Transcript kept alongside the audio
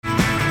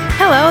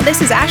Hello,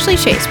 this is Ashley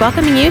Chase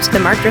welcoming you to the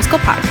Mark Driscoll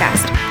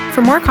Podcast.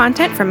 For more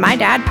content from my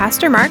dad,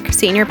 Pastor Mark,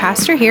 senior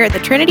pastor here at the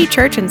Trinity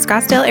Church in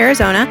Scottsdale,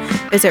 Arizona,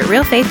 visit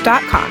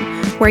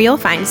realfaith.com, where you'll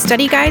find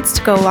study guides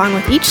to go along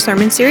with each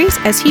sermon series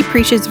as he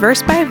preaches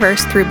verse by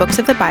verse through books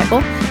of the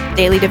Bible,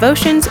 daily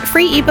devotions,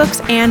 free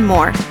ebooks, and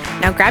more.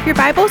 Now grab your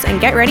Bibles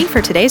and get ready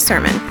for today's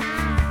sermon.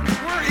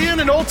 In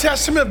an Old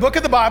Testament book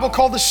of the Bible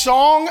called the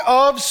Song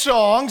of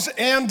Songs,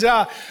 and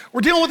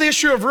we're dealing with the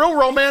issue of real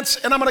romance,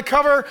 and I'm going to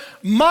cover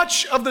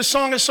much of the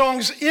Song of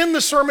Songs in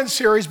the sermon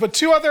series, but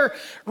two other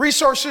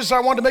resources I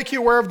want to make you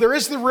aware of. There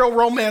is the Real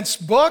Romance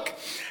book,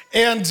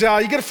 and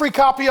you get a free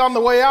copy on the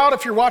way out.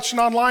 If you're watching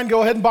online,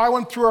 go ahead and buy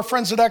one through our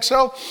friends at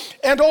XO.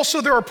 And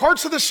also, there are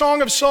parts of the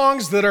Song of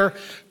Songs that are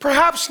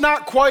perhaps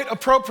not quite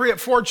appropriate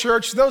for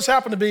church. Those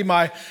happen to be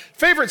my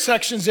favorite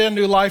sections in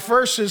New Life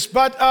Verses.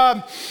 But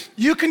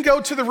you can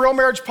go to the Real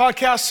Marriage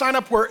Podcast, sign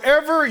up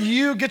wherever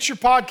you get your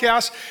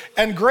podcasts,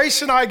 and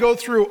Grace and I go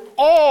through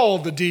all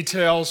the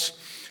details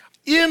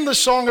in the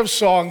Song of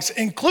Songs,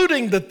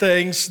 including the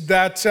things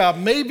that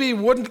maybe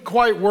wouldn't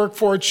quite work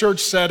for a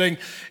church setting.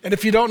 And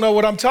if you don't know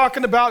what I'm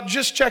talking about,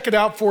 just check it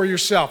out for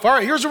yourself. All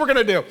right, here's what we're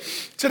going to do.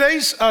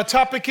 Today's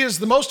topic is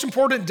the most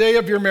important day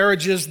of your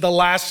marriage is the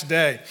last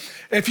day.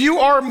 If you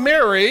are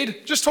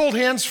married, just hold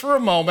hands for a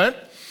moment.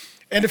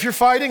 And if you're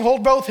fighting,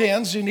 hold both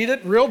hands. You need it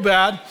real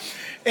bad.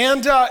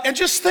 And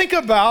just think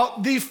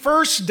about the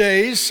first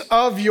days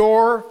of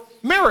your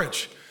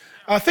marriage.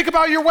 Think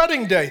about your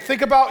wedding day.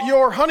 Think about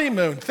your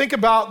honeymoon. Think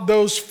about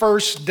those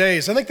first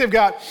days. I think they've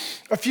got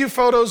a few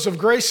photos of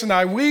Grace and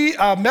I. We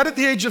met at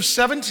the age of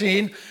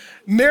 17,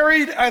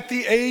 married at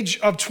the age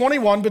of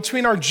 21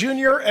 between our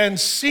junior and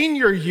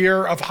senior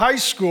year of high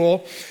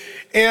school.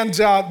 And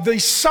the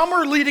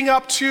summer leading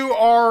up to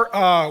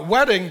our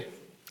wedding,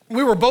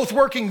 we were both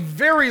working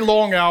very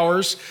long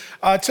hours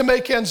to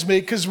make ends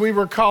meet because we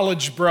were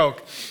college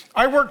broke.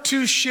 I worked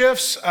two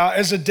shifts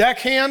as a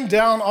deckhand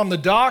down on the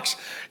docks,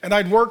 and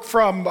I'd work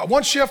from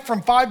one shift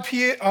from 5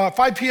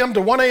 p.m.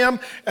 to 1 a.m.,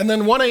 and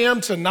then 1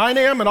 a.m. to 9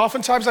 a.m., and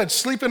oftentimes I'd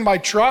sleep in my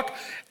truck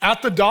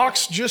at the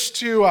docks just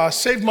to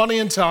save money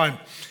and time.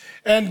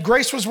 And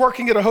Grace was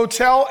working at a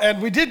hotel,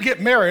 and we did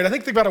get married. I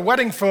think they've got a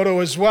wedding photo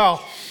as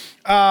well.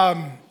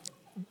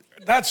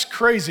 That's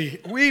crazy.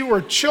 We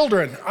were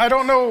children. I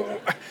don't know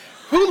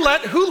who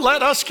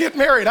let us get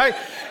married.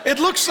 It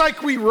looks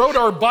like we rode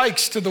our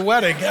bikes to the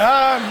wedding.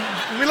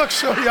 We look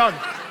so young.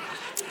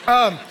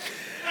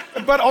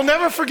 But I'll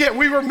never forget,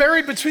 we were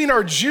married between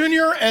our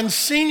junior and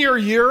senior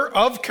year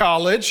of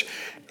college,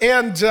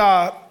 and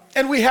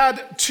we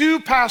had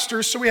two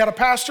pastors. So we had a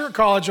pastor at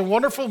college, a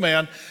wonderful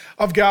man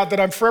of God that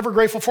I'm forever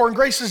grateful for, and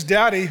Grace's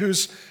daddy,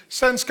 who's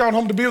since gone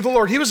home to be with the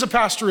Lord. He was a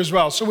pastor as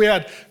well. So we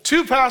had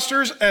two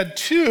pastors and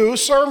two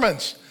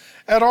sermons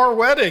at our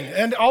wedding.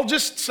 And I'll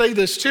just say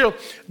this too,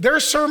 their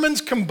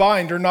sermons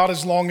combined are not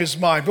as long as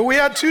mine, but we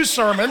had two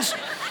sermons.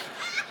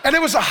 And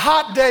it was a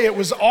hot day. It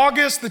was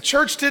August. The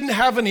church didn't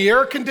have any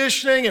air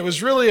conditioning. It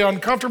was really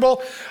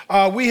uncomfortable.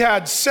 We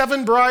had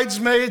 7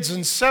 bridesmaids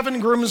and 7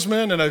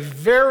 groomsmen and a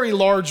very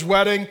large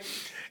wedding.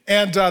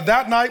 And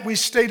that night we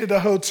stayed at a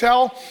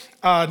hotel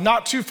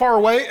not too far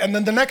away. And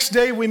then the next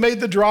day we made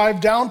the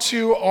drive down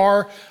to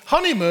our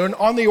honeymoon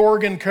on the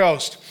Oregon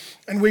coast.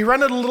 And we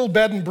rented a little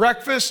bed and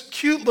breakfast,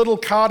 cute little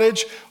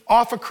cottage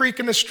off a creek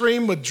and a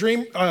stream with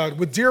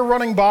deer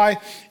running by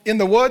in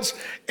the woods.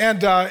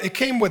 And it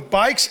came with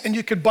bikes, and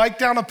you could bike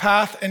down a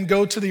path and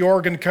go to the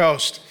Oregon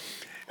coast.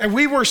 And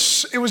it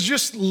was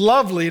just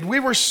lovely. And we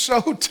were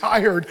so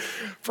tired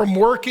from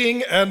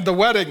working and the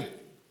wedding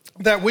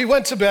that we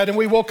went to bed, and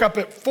we woke up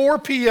at 4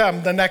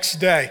 p.m. the next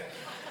day.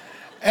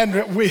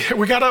 And we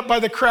got up by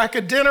the crack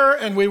of dinner,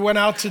 and we went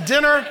out to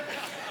dinner.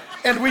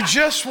 And we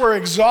just were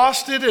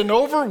exhausted and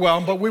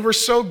overwhelmed, but we were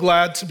so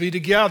glad to be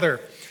together.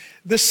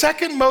 The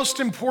second most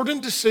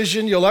important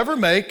decision you'll ever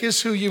make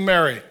is who you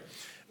marry.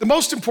 The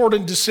most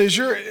important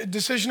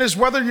decision is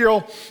whether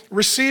you'll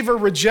receive or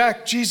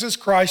reject Jesus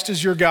Christ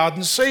as your God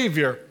and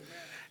Savior.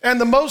 And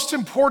the most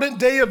important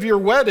day of your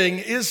wedding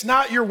is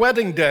not your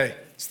wedding day.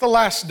 It's the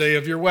last day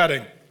of your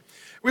wedding.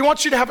 We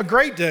want you to have a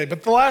great day,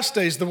 but the last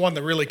day is the one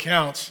that really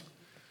counts.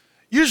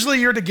 Usually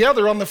you're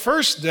together on the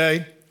first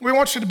day. We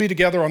want you to be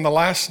together on the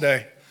last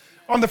day.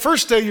 On the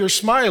first day, you're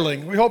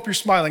smiling. We hope you're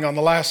smiling on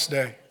the last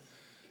day.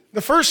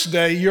 The first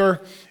day, you're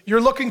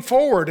looking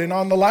forward, and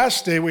on the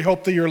last day, we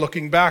hope that you're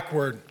looking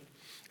backward.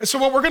 And so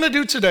what we're going to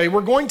do today,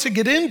 we're going to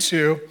get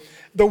into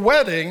the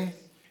wedding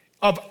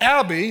of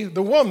Abby,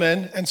 the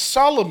woman, and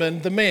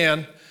Solomon, the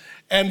man,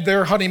 and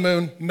their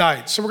honeymoon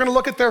night. So we're going to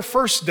look at their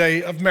first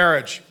day of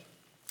marriage.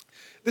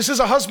 This is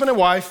a husband and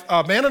wife,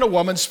 a man and a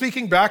woman,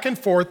 speaking back and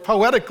forth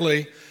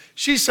poetically.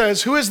 She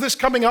says, "Who is this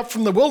coming up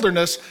from the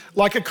wilderness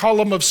like a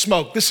column of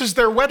smoke?" This is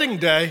their wedding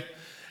day,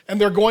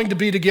 and they're going to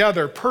be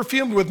together,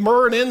 perfumed with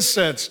myrrh and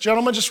incense.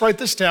 Gentlemen, just write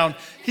this down.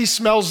 He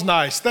smells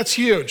nice. That's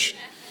huge,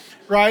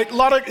 right?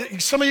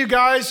 Some of you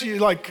guys,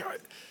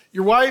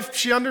 your wife,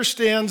 she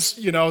understands,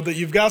 that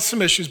you've got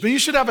some issues, but you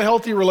should have a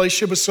healthy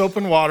relationship with soap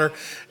and water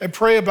and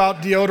pray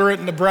about deodorant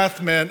and the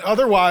breath mint.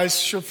 Otherwise,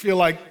 she'll feel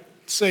like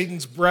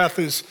Satan's breath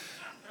is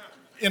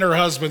in her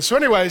husband. So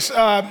anyways,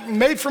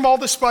 made from all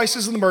the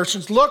spices and the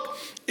merchants. Look,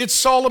 it's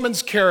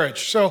Solomon's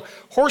carriage. So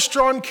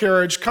horse-drawn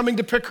carriage coming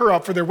to pick her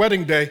up for their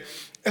wedding day,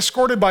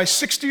 escorted by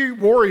 60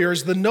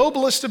 warriors, the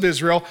noblest of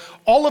Israel,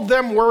 all of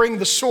them wearing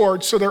the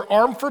sword, so they're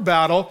armed for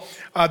battle.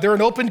 They're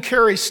an open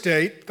carry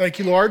state. Thank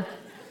you, Lord.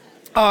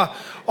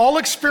 All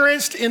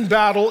experienced in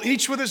battle,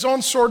 each with his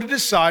own sword at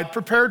his side,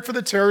 prepared for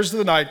the terrors of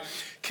the night.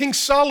 King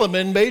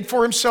Solomon made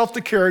for himself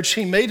the carriage.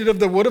 He made it of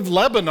the wood of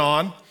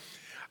Lebanon.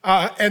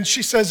 And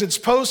she says, its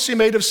posts he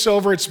made of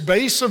silver, its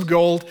base of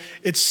gold,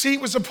 its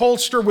seat was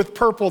upholstered with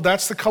purple,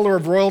 that's the color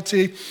of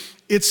royalty,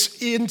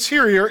 its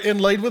interior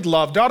inlaid with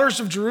love. Daughters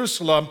of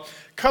Jerusalem,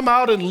 come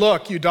out and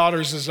look, you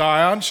daughters of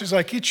Zion. She's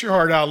like, eat your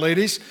heart out,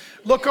 ladies.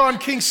 Look on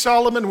King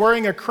Solomon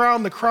wearing a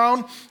crown, the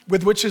crown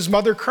with which his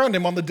mother crowned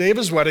him on the day of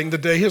his wedding, the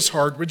day his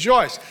heart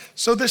rejoiced.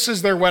 So this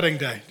is their wedding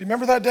day. Do you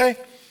remember that day?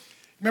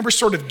 Remember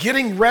sort of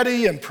getting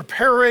ready and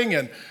preparing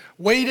and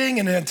waiting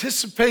and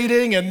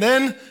anticipating, and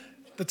then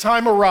the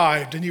time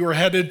arrived and you were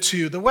headed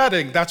to the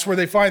wedding. That's where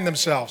they find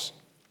themselves.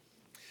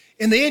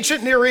 In the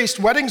ancient Near East,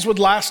 weddings would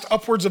last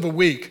upwards of a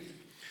week.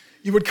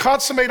 You would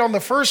consummate on the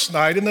first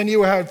night, and then you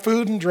would have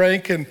food and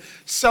drink and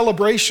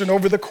celebration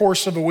over the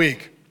course of a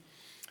week.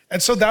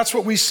 And so that's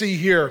what we see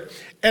here.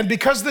 And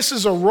because this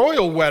is a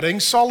royal wedding,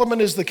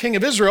 Solomon is the king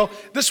of Israel,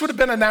 this would have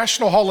been a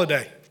national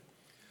holiday.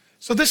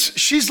 So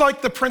she's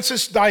like the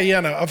Princess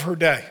Diana of her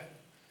day.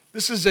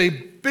 This is a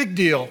big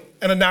deal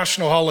and a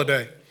national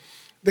holiday.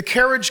 The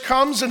carriage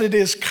comes and it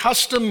is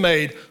custom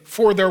made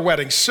for their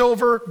wedding.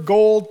 Silver,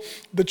 gold,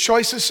 the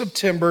choicest of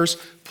timbers,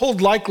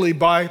 pulled likely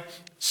by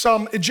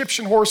some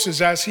Egyptian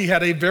horses, as he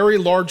had a very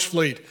large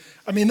fleet.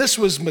 I mean, this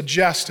was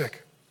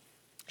majestic.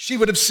 She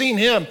would have seen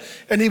him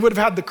and he would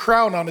have had the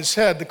crown on his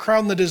head, the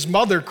crown that his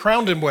mother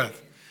crowned him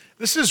with.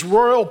 This is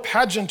royal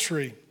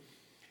pageantry.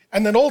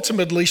 And then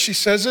ultimately, she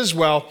says as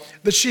well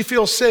that she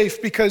feels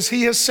safe because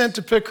he has sent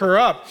to pick her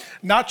up,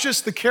 not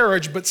just the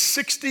carriage, but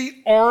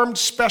 60 armed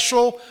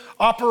special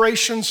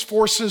operations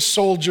forces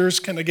soldiers.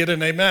 Can I get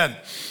an amen?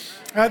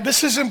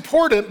 This is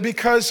important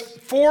because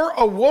for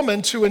a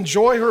woman to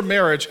enjoy her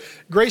marriage,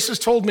 Grace has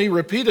told me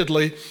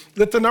repeatedly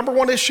that the number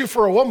one issue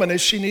for a woman is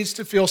she needs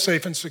to feel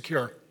safe and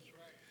secure.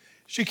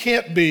 She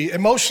can't be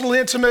emotionally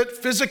intimate,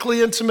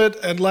 physically intimate,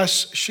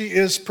 unless she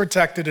is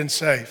protected and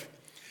safe.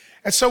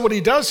 And so what he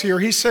does here,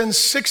 he sends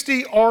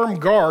 60 armed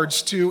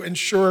guards to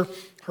ensure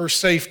her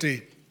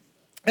safety.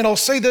 And I'll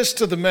say this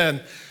to the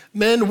men.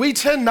 Men, we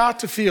tend not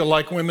to feel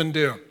like women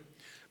do.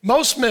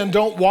 Most men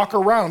don't walk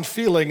around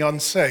feeling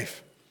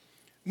unsafe.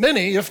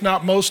 Many, if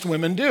not most,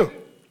 women do.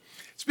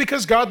 It's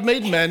because God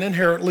made men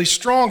inherently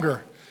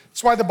stronger.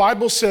 That's why the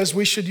Bible says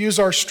we should use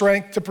our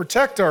strength to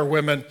protect our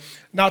women,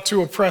 not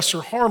to oppress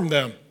or harm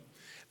them.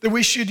 That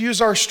we should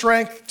use our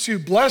strength to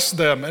bless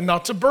them and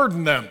not to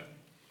burden them.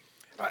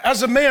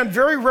 As a man,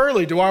 very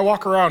rarely do I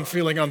walk around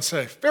feeling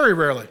unsafe. Very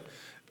rarely.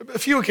 A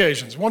few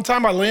occasions. One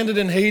time I landed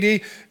in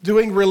Haiti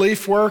doing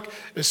relief work.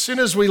 As soon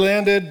as we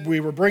landed, we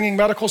were bringing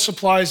medical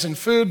supplies and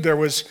food. There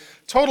was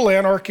total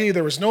anarchy.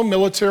 There was no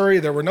military.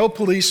 There were no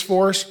police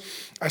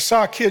force. I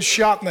saw a kid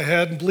shot in the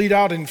head and bleed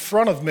out in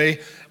front of me,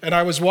 and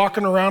I was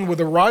walking around with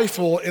a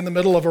rifle in the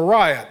middle of a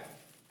riot.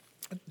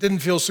 Didn't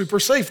feel super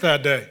safe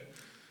that day.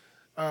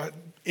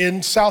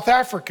 In South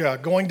Africa,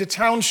 going to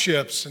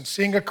townships and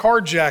seeing a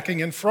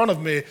carjacking in front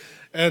of me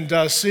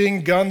and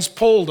seeing guns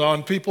pulled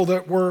on people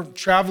that were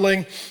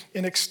traveling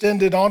in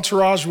extended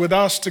entourage with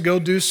us to go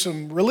do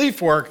some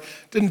relief work,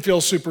 didn't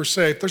feel super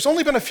safe. There's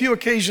only been a few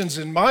occasions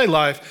in my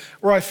life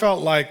where I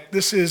felt like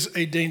this is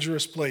a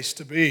dangerous place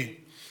to be.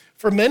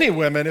 For many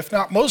women, if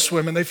not most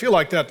women, they feel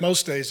like that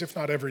most days, if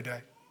not every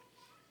day.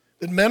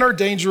 That men are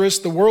dangerous,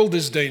 the world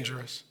is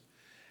dangerous.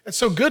 And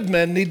so good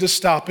men need to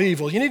stop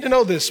evil. You need to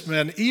know this,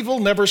 men. Evil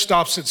never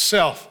stops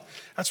itself.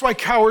 That's why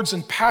cowards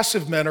and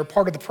passive men are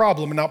part of the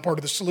problem and not part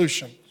of the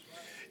solution.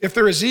 If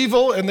there is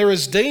evil and there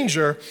is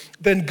danger,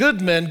 then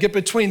good men get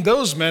between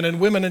those men and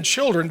women and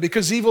children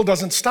because evil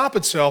doesn't stop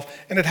itself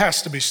and it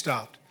has to be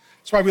stopped.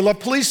 That's why we love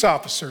police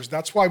officers.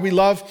 That's why we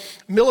love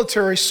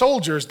military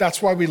soldiers.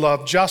 That's why we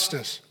love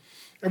justice.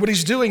 And what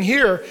he's doing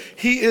here,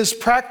 he is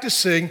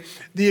practicing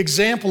the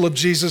example of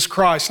Jesus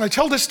Christ. And I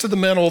tell this to the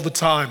men all the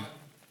time.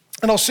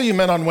 And I'll see you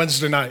men on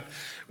Wednesday night.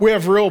 We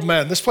have real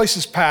men. This place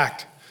is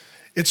packed.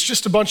 It's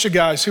just a bunch of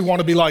guys who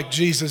want to be like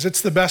Jesus. It's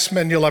the best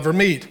men you'll ever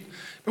meet.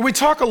 But we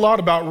talk a lot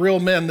about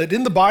real men, that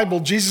in the Bible,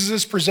 Jesus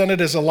is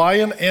presented as a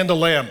lion and a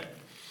lamb.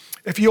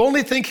 If you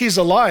only think he's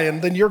a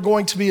lion, then you're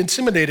going to be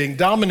intimidating,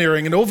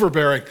 domineering, and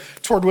overbearing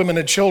toward women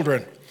and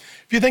children.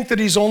 If you think that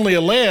he's only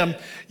a lamb,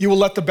 you will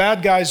let the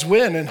bad guys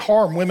win and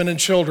harm women and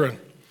children.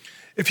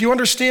 If you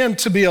understand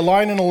to be a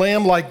lion and a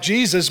lamb like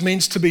Jesus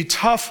means to be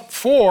tough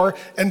for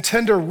and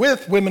tender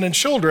with women and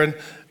children,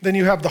 then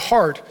you have the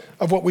heart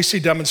of what we see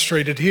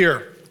demonstrated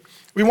here.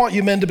 We want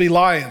you men to be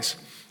lions.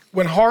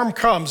 When harm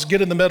comes,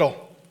 get in the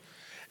middle.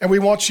 And we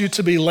want you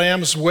to be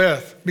lambs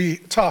be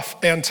tough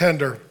and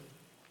tender.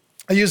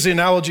 I used the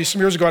analogy some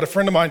years ago. I had a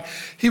friend of mine,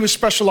 he was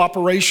special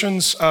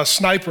operations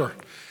sniper.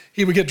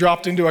 He would get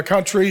dropped into a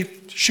country,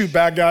 shoot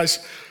bad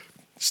guys,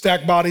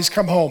 stack bodies,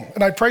 come home.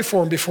 And I'd pray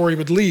for him before he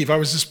would leave. I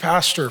was his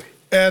pastor.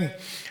 And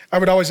I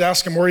would always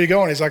ask him, where are you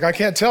going? He's like, I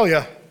can't tell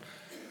you.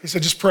 He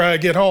said, just pray I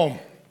get home.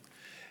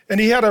 And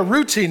he had a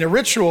routine, a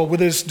ritual with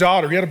his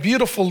daughter. He had a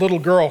beautiful little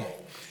girl.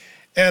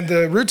 And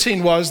the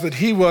routine was that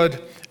he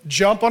would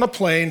jump on a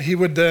plane. He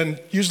would then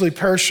usually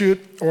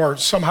parachute or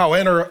somehow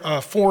enter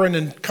a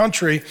foreign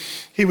country.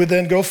 He would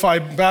then go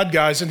fight bad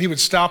guys and he would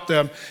stop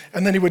them.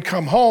 And then he would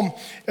come home.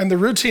 And the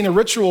routine, a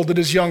ritual that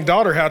his young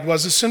daughter had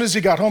was as soon as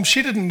he got home,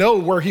 she didn't know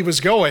where he was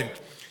going,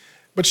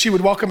 but she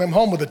would welcome him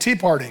home with a tea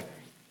party.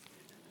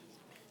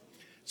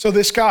 So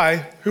this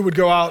guy who would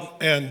go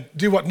out and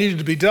do what needed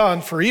to be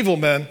done for evil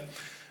men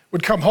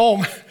would come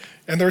home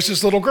and there's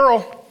this little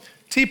girl,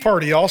 tea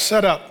party all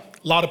set up.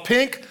 A lot of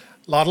pink,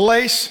 a lot of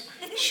lace.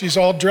 She's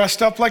all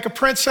dressed up like a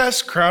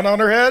princess, crown on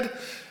her head,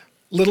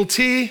 little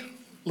tea,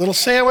 little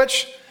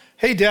sandwich.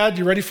 Hey, Dad,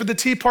 you ready for the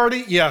tea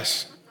party?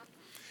 Yes.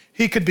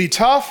 He could be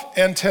tough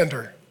and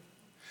tender.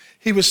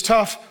 He was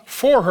tough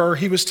for her.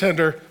 He was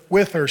tender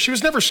with her. She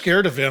was never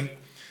scared of him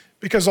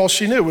because all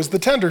she knew was the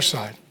tender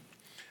side.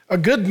 A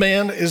good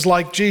man is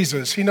like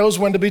Jesus. He knows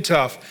when to be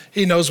tough.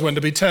 He knows when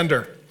to be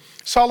tender.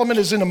 Solomon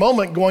is in a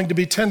moment going to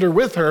be tender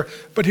with her,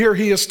 but here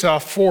he is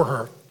tough for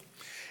her.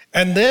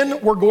 And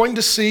then we're going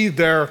to see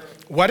their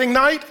wedding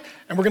night,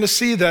 and we're going to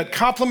see that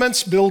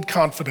compliments build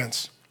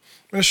confidence.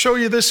 I'm going to show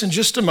you this in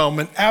just a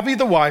moment. Abby,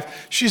 the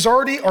wife, she's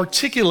already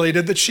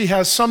articulated that she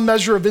has some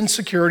measure of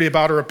insecurity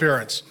about her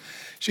appearance.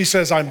 She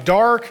says, I'm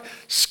dark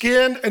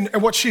skinned, and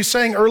what she's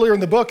saying earlier in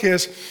the book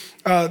is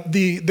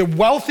the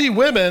wealthy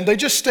women, they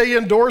just stay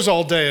indoors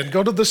all day and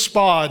go to the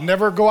spa and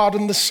never go out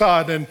in the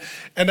sun,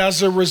 and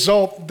as a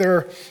result,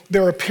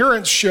 their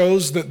appearance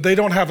shows that they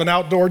don't have an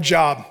outdoor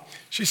job.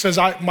 She says,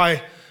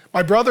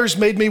 my brothers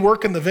made me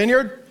work in the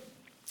vineyard.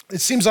 It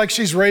seems like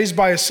she's raised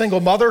by a single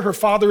mother. Her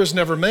father is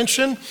never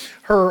mentioned.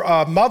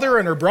 Her mother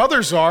and her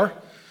brothers are.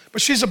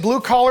 But she's a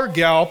blue-collar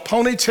gal,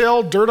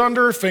 ponytail, dirt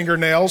under her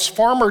fingernails,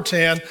 farmer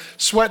tan,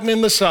 sweating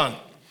in the sun.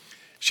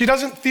 She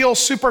doesn't feel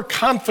super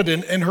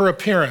confident in her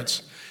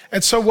appearance.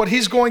 And so what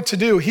he's going to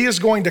do, he is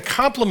going to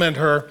compliment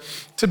her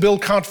to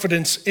build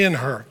confidence in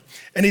her.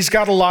 And he's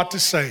got a lot to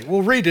say.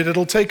 We'll read it.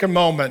 It'll take a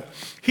moment.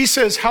 He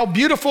says, how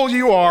beautiful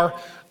you are,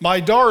 my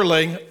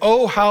darling.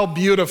 Oh, how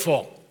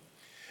beautiful.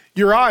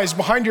 Your eyes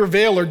behind your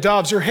veil are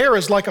doves. Your hair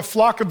is like a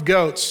flock of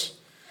goats.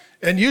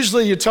 And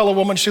usually you tell a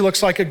woman she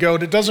looks like a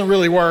goat. It doesn't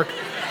really work.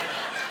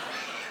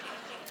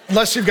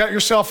 Unless you've got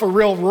yourself a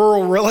real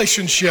rural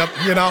relationship,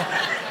 you know.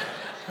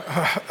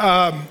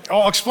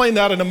 I'll explain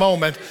that in a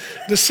moment.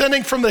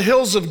 Descending from the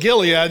hills of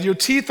Gilead, your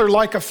teeth are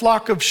like a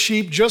flock of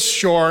sheep just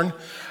shorn,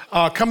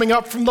 coming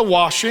up from the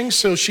washing.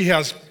 So she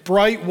has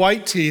bright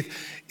white teeth.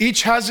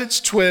 Each has its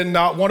twin.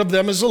 Not one of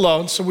them is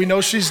alone. So we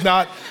know she's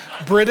not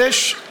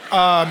British.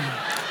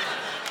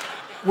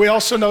 We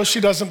also know she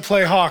doesn't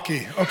play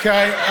hockey,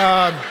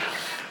 okay?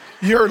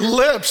 Your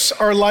lips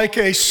are like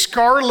a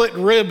scarlet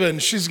ribbon.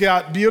 She's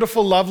got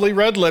beautiful, lovely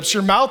red lips.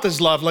 Your mouth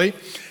is lovely.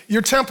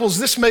 Your temples,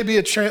 this may be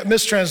a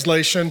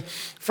mistranslation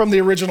from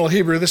the original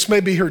Hebrew. This may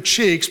be her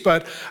cheeks,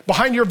 but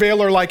behind your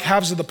veil are like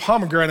halves of the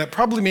pomegranate.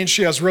 Probably means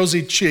she has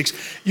rosy cheeks.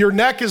 Your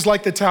neck is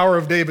like the Tower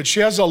of David.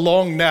 She has a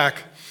long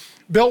neck,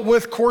 built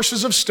with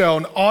courses of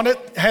stone. On it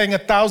hang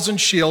 1,000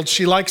 shields.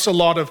 She likes a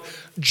lot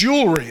of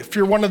jewelry. If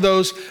you're one of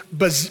those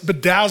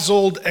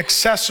bedazzled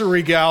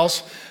accessory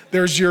gals,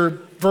 there's your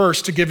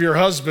verse to give your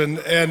husband,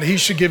 and he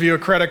should give you a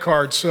credit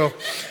card. So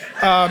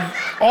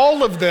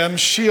all of them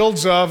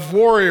shields of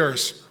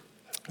warriors.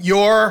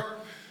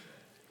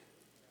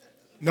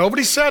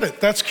 Nobody said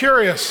it. That's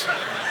curious.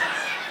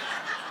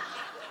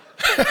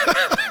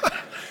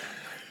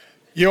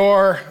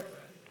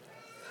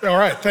 All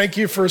right, thank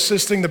you for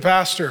assisting the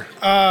pastor.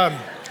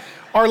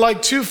 Are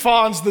like two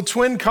fawns, the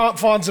twin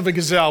fawns of a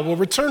gazelle. We'll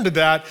return to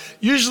that.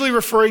 Usually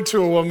referring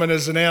to a woman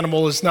as an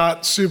animal is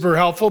not super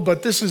helpful,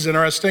 but this is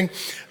interesting.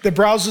 That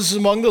browses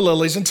among the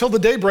lilies until the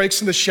day breaks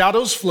and the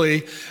shadows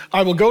flee.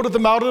 I will go to the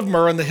mountain of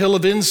myrrh and the hill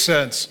of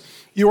incense.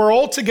 You are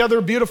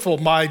altogether beautiful,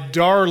 my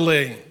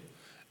darling.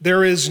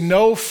 There is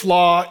no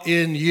flaw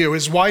in you.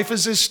 His wife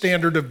is his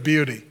standard of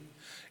beauty.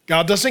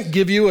 God doesn't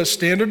give you a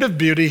standard of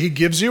beauty. He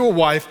gives you a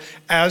wife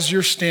as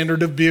your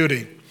standard of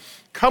beauty.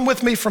 Come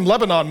with me from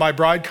Lebanon, my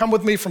bride. Come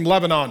with me from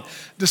Lebanon.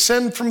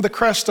 Descend from the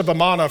crest of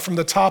Amana, from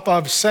the top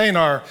of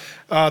Senir,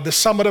 the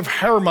summit of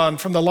Hermon,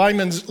 from the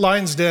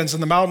lion's dens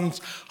and the mountain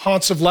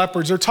haunts of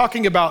leopards. They're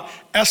talking about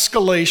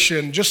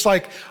escalation. Just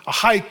like a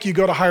hike, you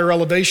go to higher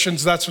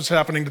elevations. That's what's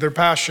happening to their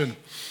passion.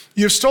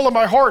 You've stolen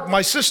my heart,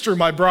 my sister,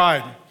 my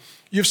bride.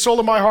 You've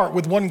stolen my heart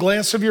with one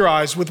glance of your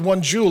eyes, with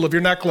one jewel of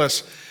your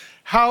necklace.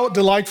 How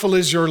delightful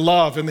is your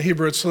love. In the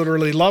Hebrew, it's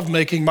literally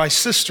lovemaking, my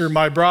sister,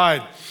 my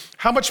bride.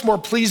 How much more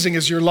pleasing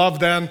is your love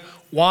than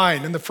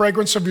wine, and the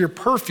fragrance of your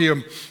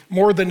perfume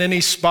more than any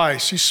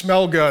spice. You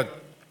smell good.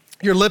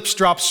 Your lips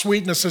drop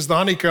sweetness as the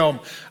honeycomb.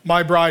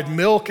 My bride,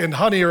 milk and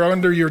honey are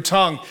under your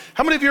tongue.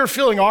 How many of you are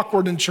feeling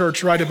awkward in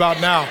church right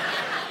about now?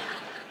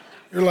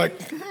 You're like,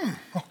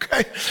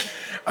 okay.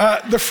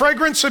 The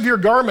fragrance of your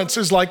garments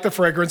is like the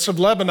fragrance of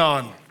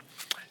Lebanon.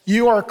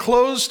 You are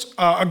closed,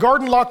 a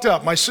garden locked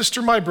up, my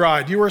sister, my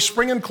bride. You are a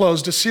spring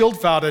enclosed, a sealed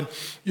fountain.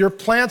 Your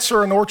plants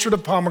are an orchard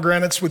of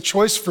pomegranates with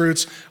choice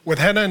fruits, with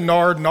henna and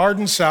nard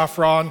and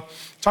saffron.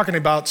 Talking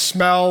about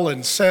smell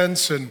and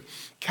scents and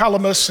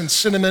calamus and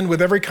cinnamon,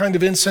 with every kind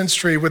of incense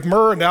tree, with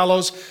myrrh and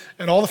aloes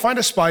and all the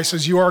finest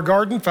spices. You are a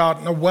garden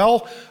fountain, a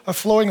well of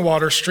flowing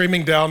water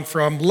streaming down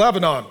from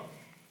Lebanon.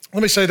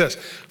 Let me say this.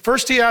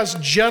 First, he has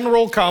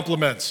general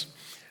compliments.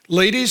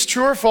 Ladies,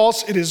 true or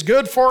false, it is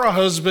good for a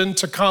husband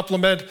to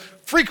compliment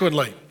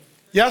frequently.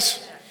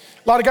 Yes?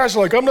 A lot of guys are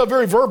like, I'm not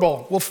very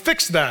verbal. Well,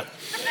 fix that.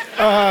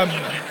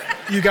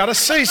 You got to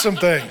say some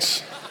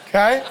things,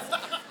 okay?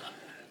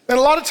 And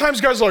a lot of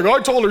times guys are like, oh,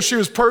 I told her she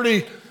was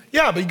pretty.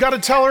 Yeah, but you got to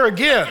tell her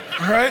again,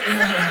 right?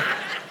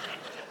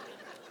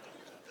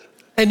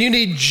 And you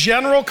need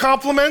general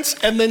compliments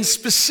and then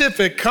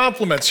specific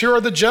compliments. Here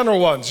are the general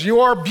ones.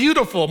 You are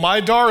beautiful, my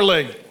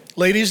darling.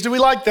 Ladies, do we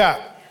like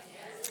that?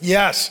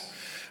 Yes.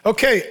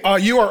 Okay,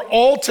 you are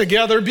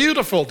altogether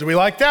beautiful. Do we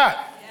like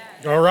that?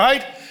 All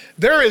right.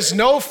 There is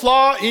no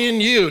flaw in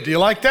you. Do you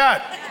like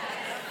that?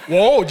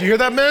 Whoa, do you hear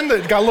that, men?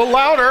 That got a little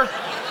louder,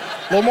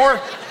 a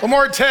little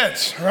more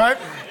intense, right?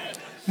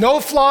 No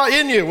flaw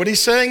in you. What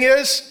he's saying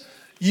is,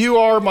 you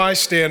are my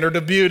standard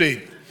of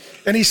beauty.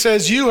 And he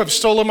says, you have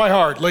stolen my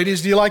heart.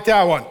 Ladies, do you like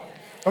that one?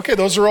 Okay,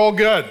 those are all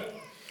good.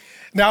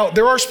 Now,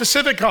 there are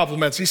specific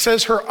compliments. He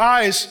says her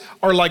eyes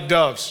are like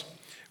doves.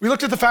 We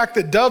looked at the fact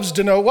that doves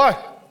denote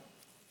what?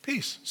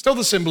 Peace. Still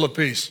the symbol of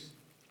peace.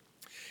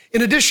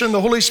 In addition,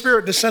 the Holy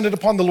Spirit descended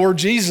upon the Lord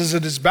Jesus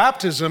at his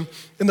baptism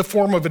in the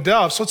form of a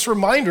dove. So it's a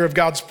reminder of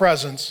God's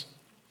presence.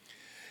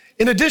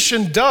 In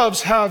addition,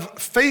 doves have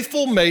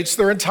faithful mates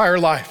their entire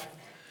life.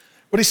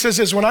 What he says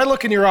is, when I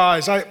look in your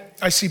eyes,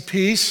 I see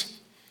peace,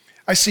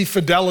 I see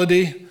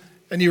fidelity,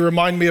 and you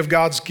remind me of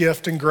God's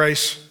gift and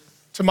grace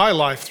to my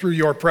life through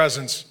your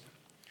presence.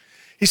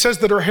 He says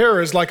that her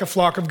hair is like a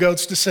flock of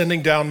goats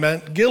descending down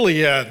Mount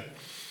Gilead.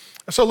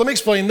 So let me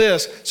explain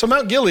this. So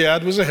Mount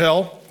Gilead was a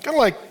hill, kind of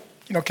like,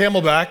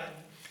 Camelback,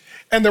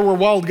 and there were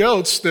wild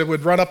goats that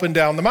would run up and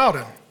down the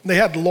mountain. They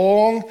had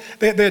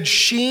they had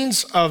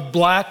sheens of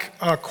black,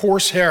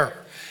 coarse hair.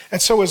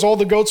 And so as all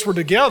the goats were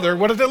together,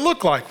 what did it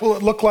look like? Well,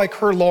 it looked like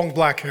her long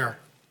black hair.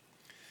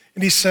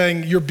 And he's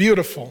saying, you're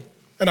beautiful,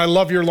 and I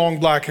love your long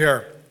black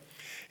hair.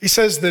 He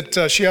says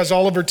that she has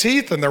all of her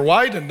teeth, and they're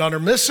white, and none are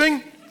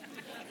missing.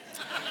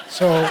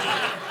 So,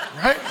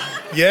 right?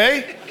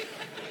 Yay.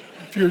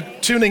 If you're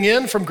tuning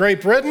in from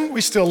Great Britain,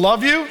 we still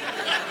love you.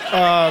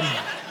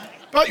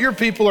 But your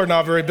people are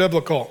not very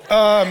biblical.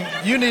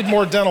 You need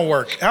more dental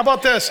work. How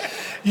about this?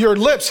 Your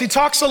lips, he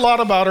talks a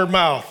lot about her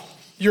mouth.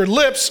 Your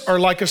lips are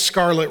like a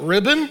scarlet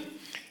ribbon.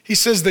 He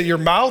says that your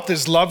mouth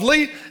is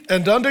lovely,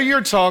 and under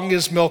your tongue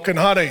is milk and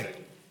honey.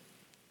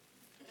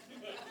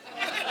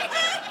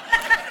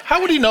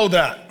 How would he know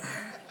that?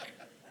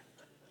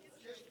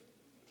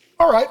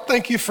 All right,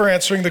 thank you for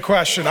answering the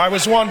question. I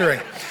was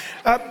wondering.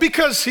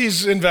 Because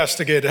he's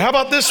investigated. How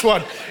about this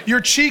one? Your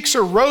cheeks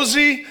are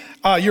rosy.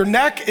 Your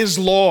neck is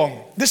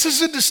long. This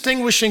is a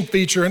distinguishing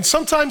feature. And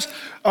sometimes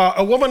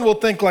a woman will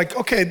think like,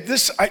 okay,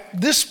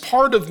 this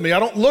part of me, I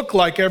don't look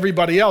like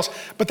everybody else,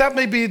 but that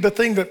may be the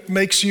thing that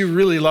makes you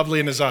really lovely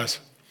in his eyes.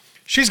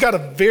 She's got a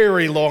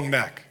very long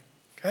neck,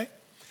 okay?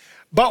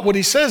 But what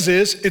he says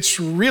is, it's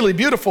really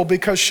beautiful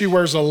because she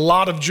wears a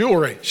lot of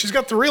jewelry. She's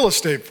got the real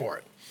estate for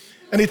it.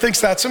 And he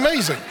thinks that's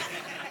amazing.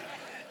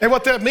 And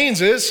what that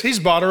means is he's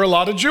bought her a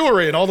lot of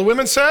jewelry. And all the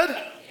women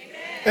said,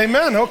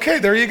 Amen. Okay,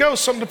 there you go.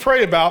 Something to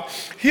pray about.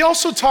 He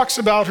also talks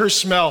about her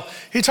smell.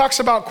 He talks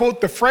about, quote,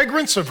 the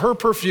fragrance of her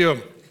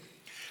perfume.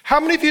 How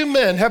many of you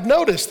men have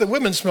noticed that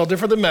women smell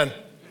different than men?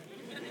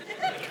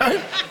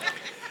 Okay.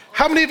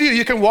 How many of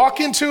you can walk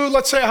into,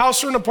 let's say, a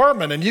house or an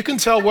apartment, and you can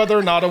tell whether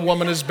or not a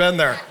woman has been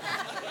there?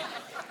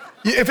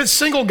 If it's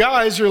single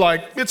guys, you're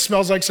like, it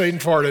smells like Satan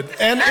farted.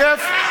 And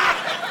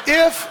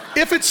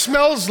if it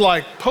smells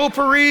like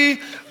potpourri,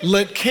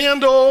 lit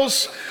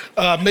candles,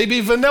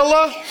 maybe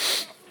vanilla,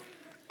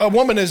 a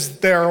woman is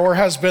there or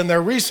has been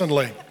there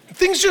recently.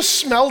 Things just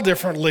smell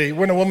differently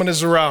when a woman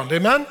is around.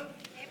 Amen?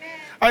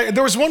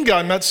 There was one guy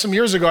I met some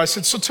years ago. I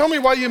said, so tell me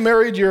why you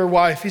married your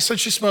wife. He said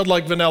she smelled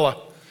like vanilla.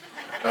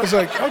 I was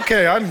like,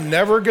 okay, I'm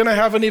never going to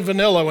have any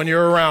vanilla when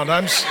you're around.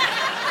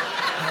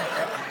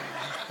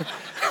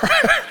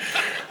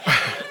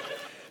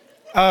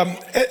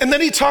 And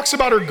then he talks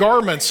about her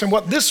garments, and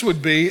what this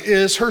would be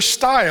is her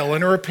style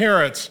and her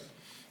appearance.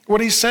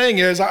 What he's saying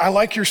is, I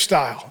like your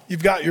style.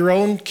 You've got your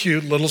own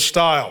cute little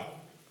style.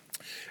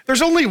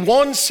 There's only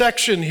one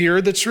section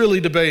here that's really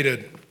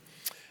debated,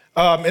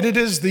 and it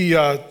is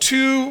the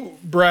two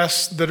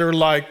breasts that are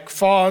like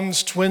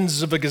fawns,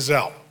 twins of a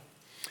gazelle.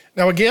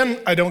 Now again,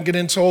 I don't get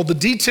into all the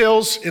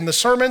details in the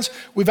sermons.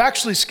 We've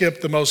actually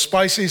skipped the most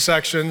spicy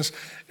sections.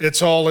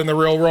 It's all in the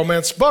Real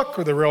Romance book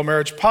or the Real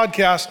Marriage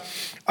podcast.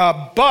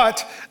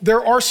 But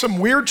there are some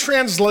weird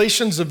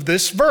translations of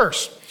this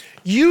verse.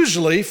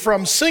 usually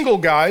from single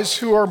guys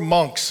who are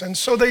monks, and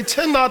so they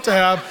tend not to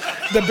have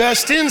the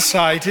best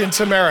insight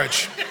into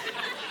marriage.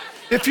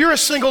 If you're a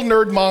single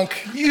nerd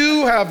monk,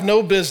 you have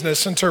no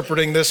business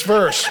interpreting this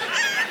verse.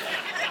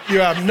 You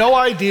have no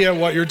idea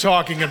what you're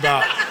talking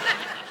about.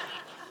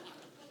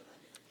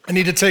 I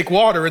need to take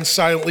water and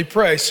silently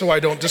pray so I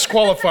don't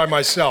disqualify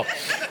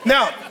myself.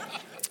 Now,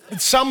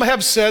 some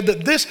have said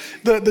that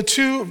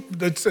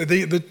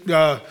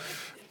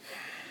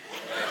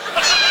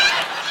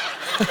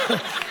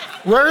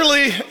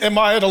rarely am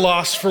I at a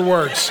loss for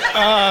words.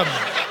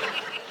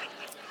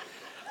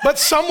 But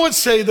some would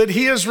say that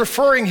he is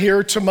referring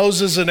here to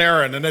Moses and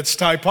Aaron and its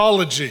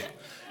typology.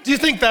 Do you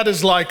think that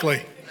is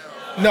likely?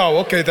 No,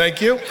 okay, thank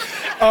you.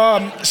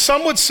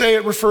 Some would say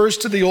it refers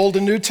to the Old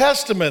and New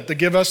Testament that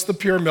give us the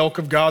pure milk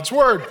of God's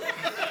word.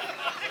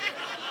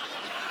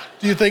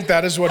 Do you think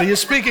that is what he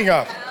is speaking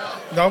of?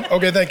 No?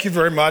 Okay, thank you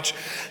very much.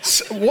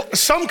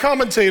 Some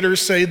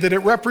commentators say that it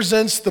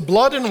represents the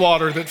blood and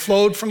water that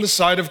flowed from the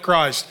side of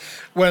Christ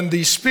when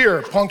the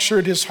spear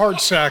punctured his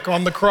heart sac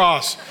on the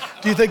cross.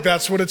 Do you think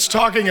that's what it's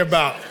talking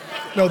about?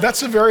 No,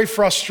 that's a very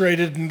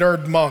frustrated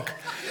nerd monk.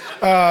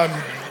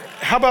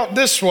 How about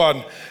this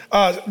one?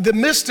 The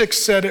mystics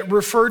said it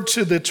referred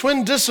to the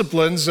twin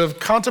disciplines of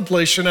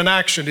contemplation and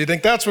action. Do you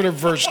think that's what it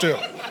refers to?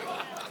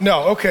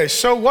 No, okay,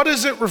 so what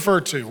does it refer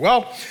to?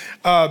 Well,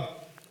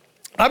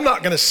 I'm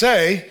not gonna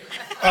say,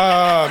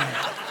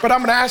 but I'm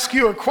gonna ask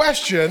you a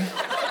question,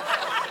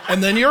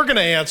 and then you're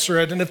gonna answer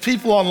it, and if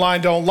people online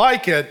don't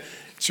like it,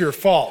 it's your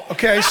fault,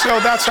 okay? So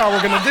that's how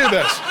we're gonna do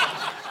this.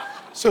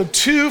 So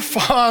two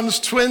fawns,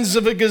 twins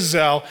of a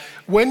gazelle.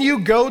 When you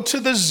go to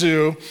the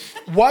zoo,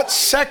 what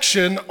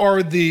section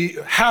are the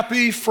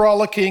happy,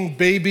 frolicking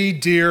baby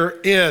deer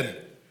in?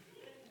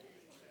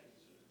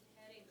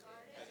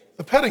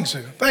 The petting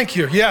zoo, thank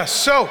you, yes.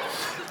 So,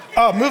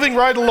 moving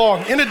right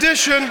along. In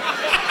addition,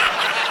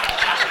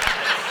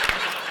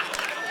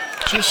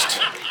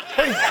 just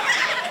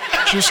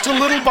a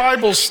little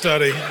Bible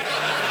study.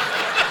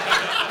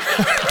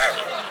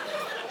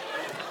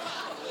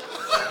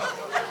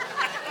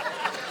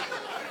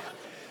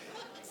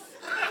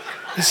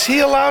 Is he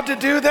allowed to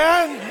do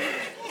that?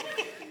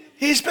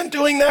 He's been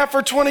doing that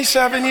for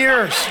 27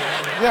 years.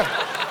 Yeah.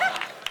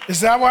 Is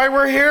that why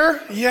we're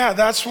here? Yeah,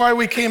 that's why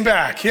we came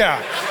back.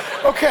 Yeah.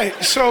 Okay,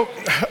 so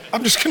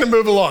I'm just gonna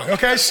move along,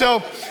 okay?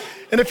 So,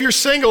 and if you're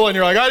single and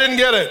you're like, I didn't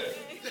get it,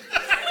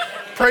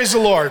 praise the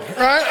Lord,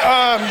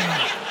 right?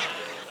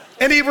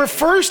 And he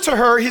refers to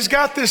her, he's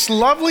got this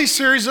lovely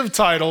series of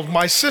titles,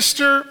 My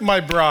Sister, My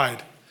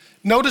Bride.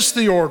 Notice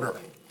the order.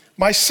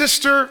 My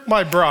sister,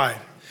 my bride.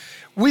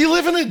 We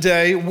live in a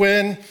day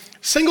when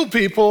single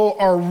people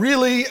are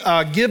really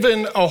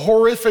given a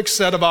horrific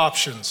set of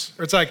options.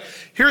 It's like,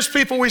 here's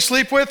people we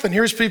sleep with and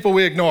here's people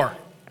we ignore.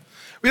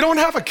 We don't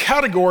have a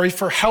category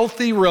for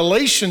healthy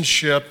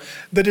relationship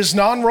that is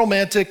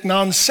non-romantic,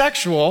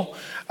 non-sexual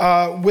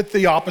with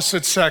the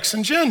opposite sex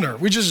and gender.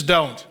 We just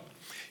don't.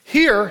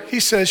 Here, he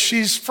says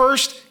she's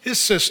first his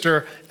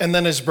sister and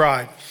then his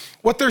bride.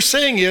 What they're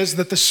saying is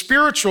that the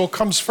spiritual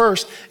comes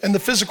first and the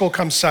physical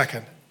comes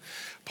second.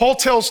 Paul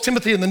tells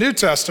Timothy in the New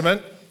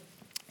Testament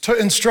to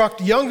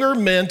instruct younger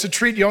men to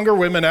treat younger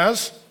women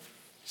as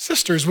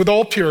sisters with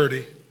all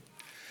purity.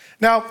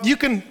 Now, you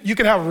can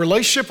have a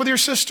relationship with your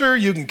sister,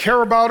 you can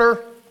care about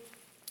her,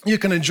 you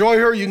can enjoy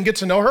her, you can get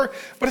to know her,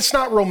 but it's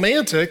not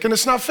romantic and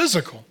it's not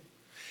physical.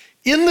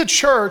 In the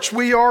church,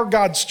 we are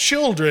God's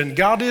children.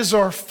 God is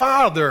our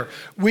Father.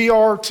 We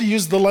are, to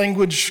use the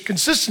language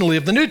consistently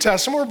of the New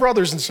Testament, we're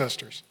brothers and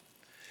sisters.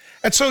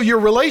 And so your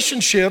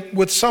relationship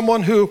with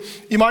someone who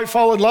you might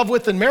fall in love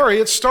with and marry,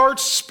 it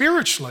starts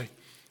spiritually.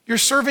 You're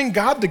serving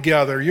God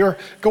together. You're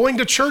going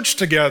to church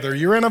together.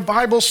 You're in a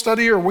Bible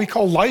study or we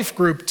call life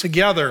group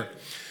together.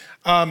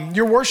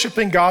 You're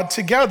worshiping God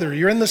together.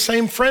 You're in the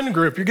same friend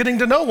group. You're getting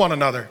to know one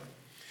another.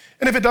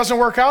 And if it doesn't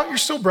work out, you're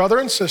still brother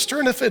and sister.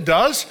 And if it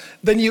does,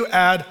 then you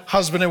add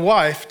husband and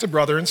wife to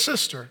brother and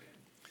sister.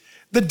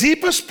 The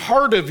deepest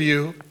part of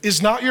you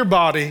is not your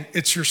body,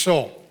 it's your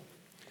soul.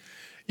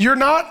 You're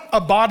not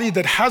a body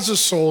that has a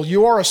soul.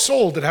 You are a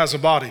soul that has a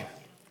body.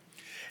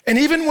 And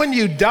even when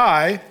you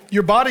die,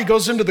 your body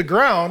goes into the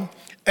ground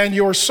and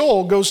your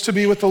soul goes to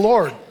be with the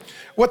Lord.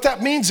 What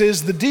that means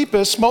is the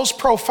deepest, most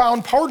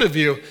profound part of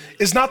you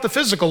is not the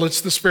physical,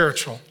 it's the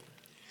spiritual.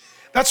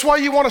 That's why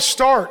you want to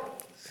start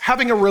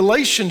having a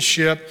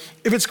relationship,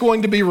 if it's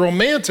going to be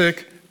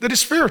romantic, that is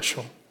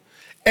spiritual.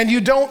 And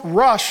you don't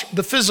rush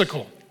the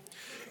physical.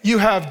 You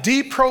have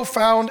deep,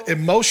 profound,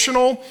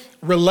 emotional,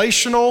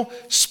 relational,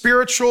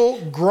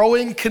 spiritual,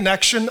 growing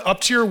connection up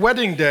to your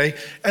wedding day,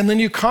 and then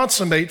you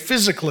consummate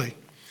physically.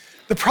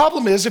 The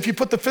problem is if you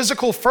put the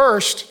physical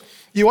first,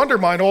 you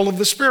undermine all of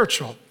the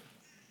spiritual.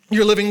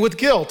 You're living with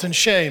guilt and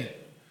shame.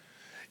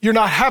 You're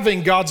not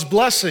having God's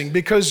blessing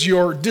because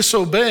you're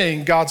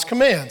disobeying God's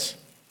commands.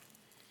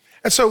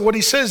 And so what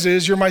he says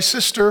is, you're my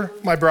sister,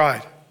 my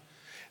bride.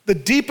 The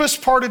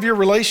deepest part of your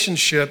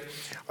relationship,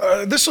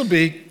 this will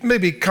be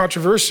maybe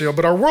controversial,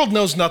 but our world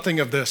knows nothing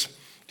of this.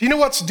 Do you know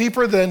what's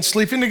deeper than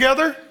sleeping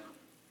together?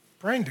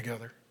 Praying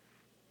together.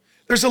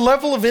 There's a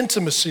level of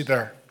intimacy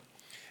there.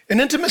 And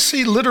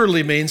intimacy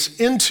literally means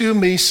into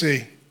me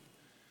see.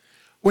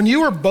 When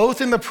you are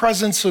both in the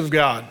presence of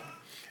God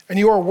and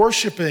you are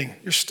worshiping,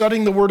 you're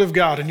studying the Word of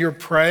God and you're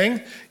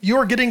praying, you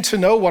are getting to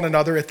know one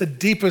another at the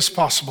deepest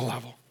possible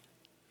level.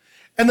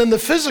 And then the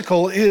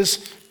physical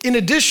is in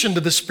addition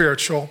to the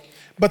spiritual,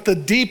 but the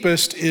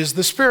deepest is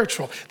the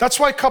spiritual. That's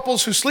why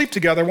couples who sleep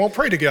together won't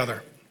pray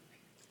together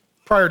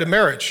prior to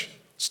marriage.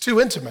 It's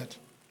too intimate.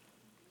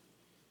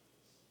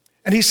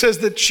 And he says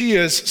that she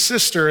is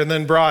sister and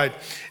then bride.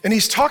 And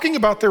he's talking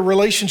about their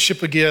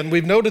relationship again,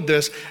 we've noted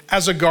this,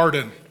 as a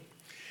garden.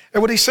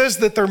 And what he says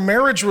that their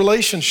marriage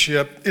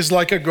relationship is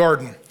like a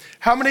garden.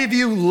 How many of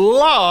you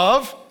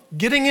love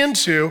getting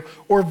into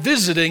or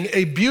visiting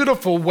a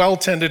beautiful,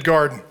 well-tended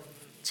garden?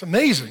 It's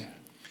amazing.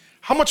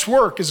 How much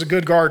work is a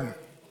good garden?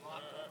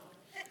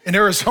 In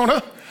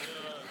Arizona,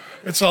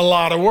 it's a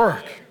lot of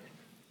work.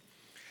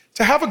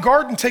 To have a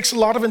garden takes a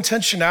lot of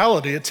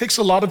intentionality. It takes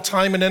a lot of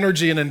time and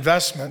energy and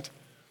investment.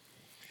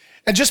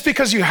 And just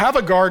because you have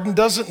a garden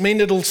doesn't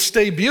mean it'll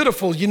stay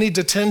beautiful. You need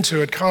to tend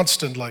to it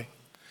constantly.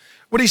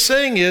 What he's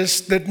saying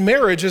is that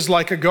marriage is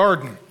like a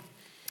garden,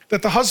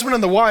 that the husband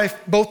and the wife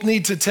both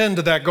need to tend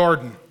to that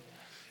garden.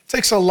 It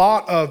takes a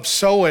lot of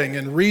sowing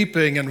and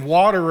reaping and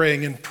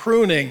watering and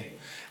pruning.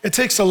 It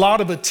takes a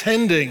lot of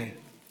attending.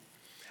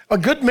 A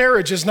good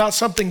marriage is not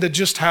something that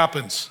just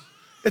happens.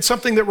 It's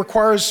something that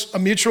requires a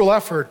mutual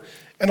effort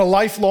and a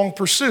lifelong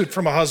pursuit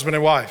from a husband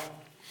and wife.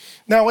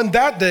 Now, in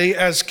that day,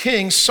 as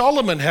king,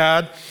 Solomon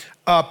had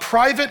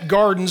private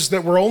gardens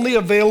that were only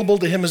available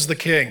to him as the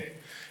king.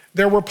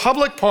 There were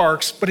public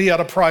parks, but he had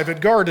a private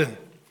garden.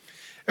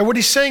 And what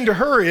he's saying to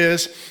her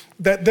is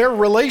that their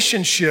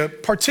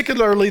relationship,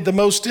 particularly the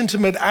most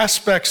intimate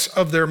aspects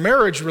of their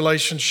marriage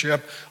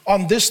relationship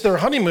on this, their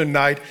honeymoon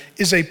night,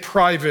 is a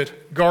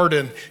private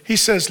garden. He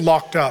says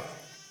locked up.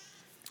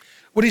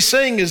 What he's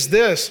saying is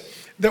this,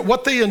 that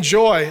what they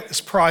enjoy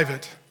is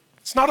private.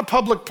 It's not a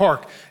public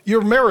park.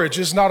 Your marriage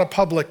is not a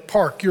public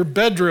park. Your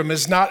bedroom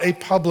is not a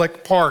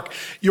public park.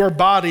 Your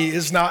body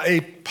is not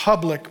a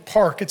public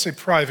park. It's a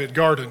private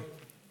garden.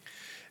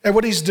 And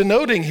what he's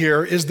denoting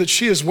here is that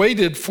she has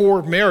waited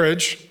for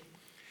marriage.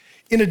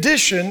 In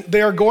addition,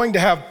 they are going to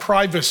have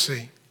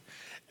privacy.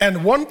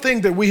 And one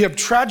thing that we have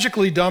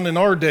tragically done in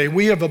our day,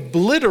 we have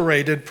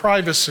obliterated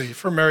privacy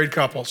for married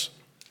couples.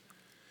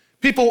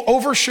 People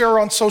overshare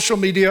on social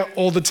media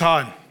all the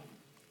time.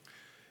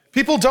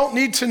 People don't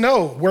need to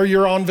know where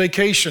you're on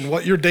vacation,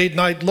 what your date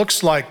night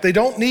looks like. They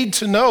don't need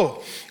to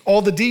know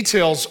all the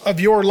details of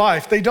your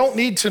life. They don't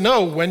need to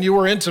know when you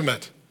were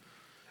intimate.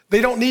 They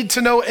don't need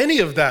to know any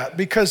of that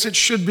because it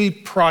should be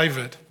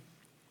private.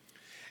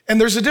 And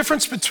there's a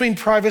difference between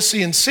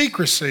privacy and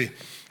secrecy.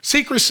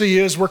 Secrecy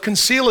is we're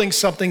concealing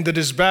something that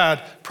is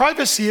bad.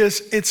 Privacy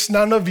is it's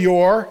none of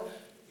your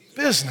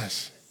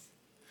business.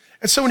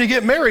 And so when you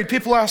get married,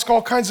 people ask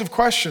all kinds of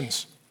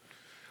questions.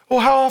 Well,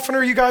 how often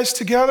are you guys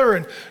together?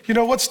 And,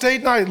 what's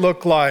date night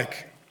look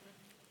like?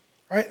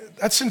 Right?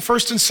 That's in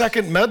first and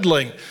second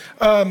meddling.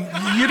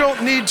 You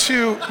don't need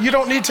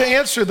to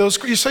answer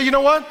those. You say, you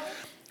know what?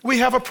 We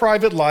have a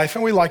private life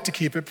and we like to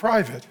keep it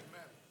private.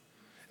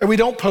 And we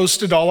don't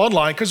post it all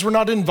online because we're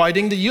not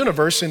inviting the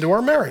universe into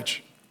our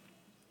marriage.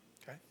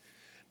 Okay?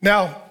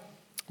 Now,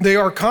 they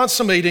are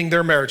consummating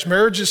their marriage.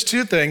 Marriage is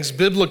two things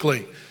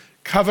biblically,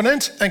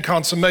 covenant and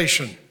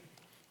consummation.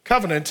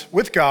 Covenant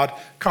with God,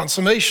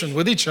 consummation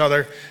with each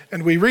other.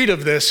 And we read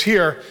of this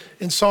here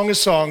in Song of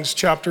Songs,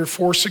 chapter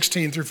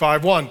 4:16 through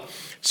 5:1.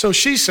 So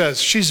she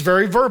says, she's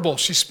very verbal.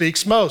 She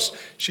speaks most.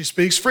 She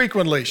speaks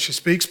frequently. She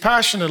speaks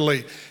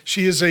passionately.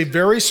 She is a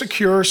very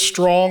secure,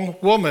 strong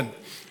woman.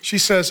 She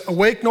says,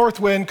 awake north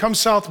wind, come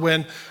south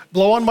wind,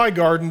 blow on my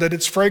garden that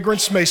its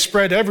fragrance may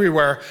spread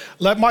everywhere.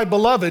 Let my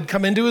beloved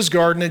come into his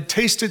garden and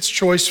taste its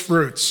choice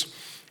fruits.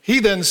 He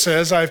then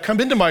says, I have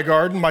come into my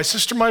garden, my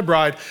sister, my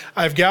bride.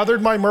 I have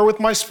gathered my myrrh with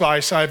my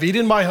spice. I have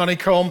eaten my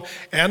honeycomb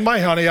and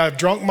my honey. I have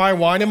drunk my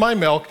wine and my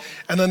milk.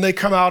 And then they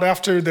come out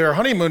after their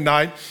honeymoon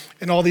night,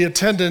 and all the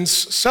attendants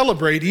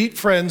celebrate, eat,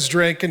 friends,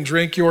 drink, and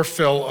drink your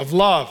fill of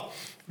love.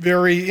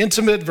 Very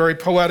intimate, very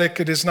poetic.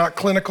 It is not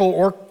clinical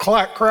or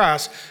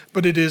crass,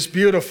 but it is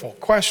beautiful.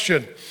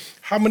 Question,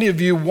 how many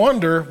of you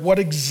wonder what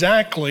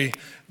exactly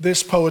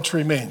this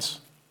poetry means?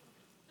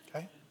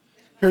 Okay.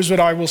 Here's what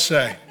I will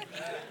say.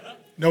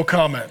 No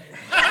comment.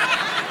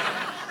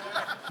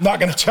 I'm not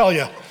going to tell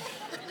you.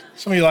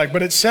 Some of you are like,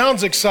 but it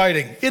sounds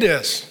exciting. It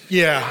is.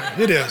 Yeah,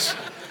 it is.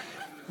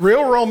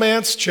 Real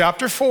Romance,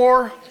 chapter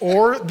 4,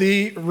 or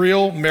the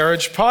Real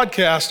Marriage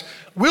podcast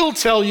will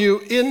tell you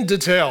in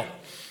detail.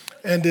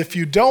 And if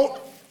you don't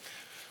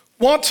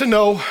want to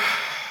know,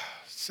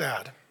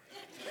 sad.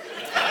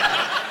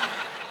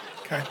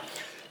 Okay.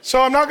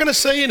 So I'm not going to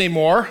say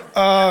anymore.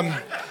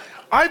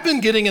 I've been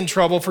getting in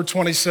trouble for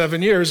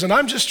 27 years, and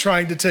I'm just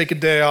trying to take a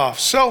day off.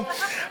 So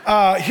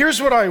here's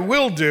what I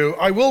will do.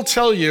 I will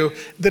tell you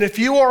that if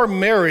you are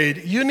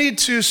married, you need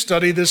to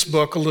study this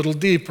book a little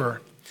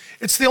deeper.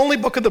 It's the only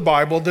book of the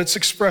Bible that's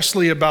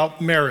expressly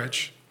about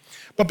marriage.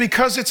 But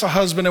because it's a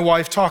husband and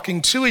wife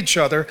talking to each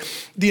other,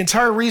 the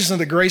entire reason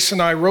that Grace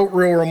and I wrote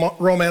Real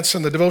Romance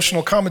and the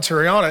devotional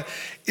commentary on it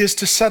is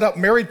to set up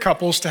married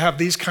couples to have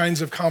these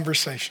kinds of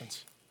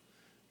conversations.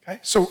 Okay?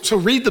 So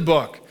read the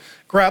book,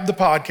 grab the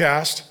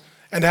podcast,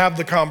 and have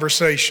the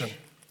conversation.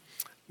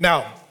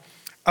 Now,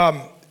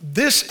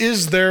 this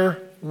is their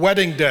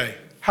wedding day.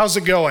 How's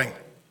it going?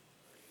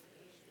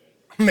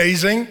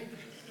 Amazing.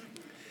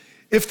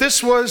 If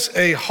this was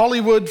a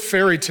Hollywood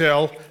fairy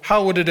tale,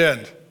 how would it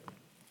end?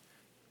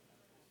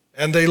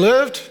 And they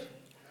lived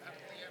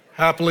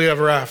happily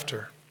ever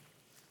after.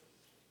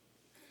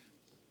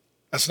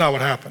 That's not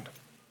what happened.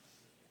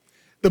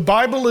 The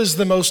Bible is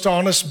the most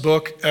honest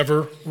book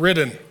ever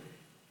written.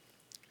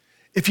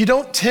 If you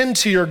don't tend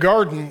to your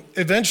garden,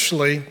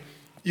 eventually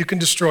you can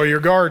destroy your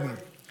garden.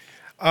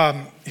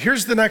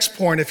 Here's the next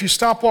point. If you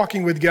stop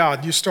walking with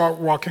God, you start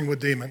walking with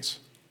demons.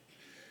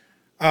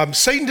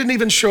 Satan didn't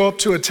even show up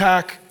to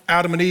attack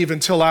Adam and Eve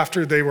until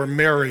after they were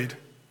married.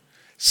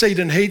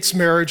 Satan hates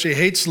marriage, he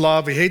hates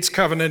love, he hates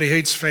covenant, he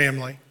hates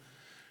family.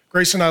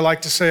 Grace and I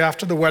like to say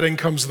after the wedding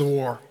comes the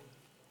war.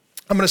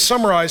 I'm going to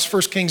summarize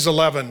 1 Kings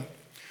 11.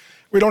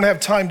 We don't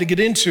have time to get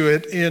into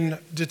it in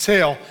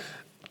detail,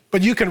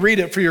 but you can read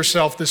it for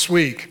yourself this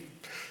week.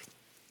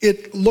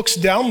 It looks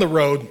down the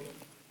road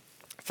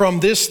from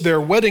this, their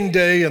wedding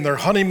day and their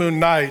honeymoon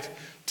night,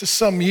 to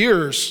some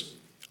years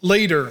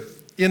later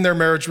in their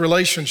marriage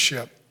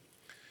relationship.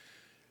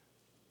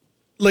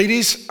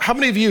 Ladies, how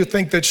many of you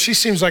think that she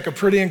seems like a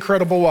pretty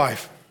incredible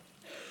wife?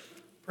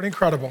 Pretty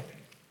incredible.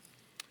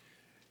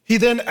 He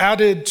then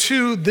added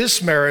to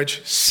this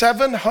marriage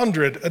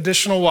 700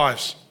 additional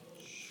wives.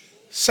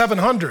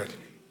 700.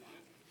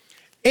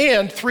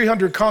 And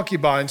 300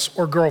 concubines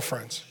or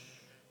girlfriends.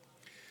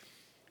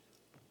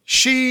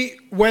 She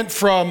went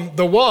from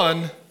the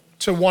 1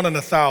 to 1 in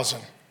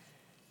 1,000.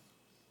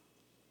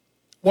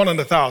 1 in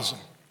 1,000.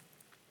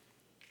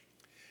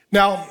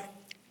 Now,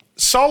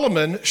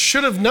 Solomon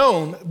should have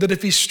known that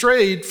if he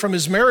strayed from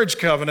his marriage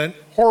covenant,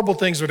 horrible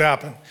things would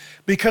happen,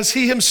 because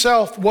he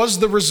himself was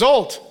the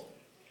result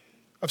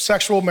of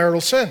sexual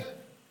marital sin.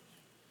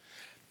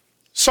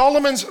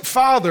 Solomon's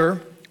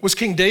father was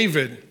King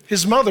David.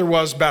 His mother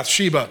was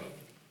Bathsheba.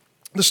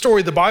 The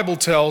story the Bible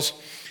tells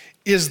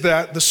is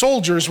that the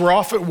soldiers were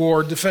off at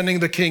war defending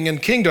the king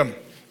and kingdom.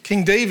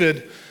 King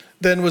David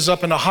then was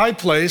up in a high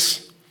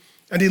place,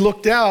 and he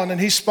looked down and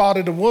he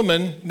spotted a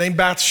woman named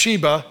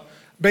Bathsheba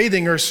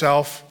bathing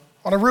herself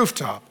on a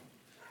rooftop,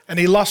 and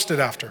he lusted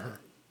after her.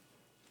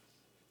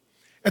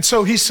 And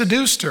so he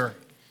seduced her.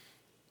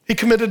 He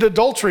committed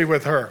adultery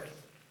with her.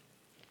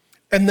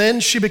 And then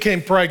she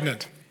became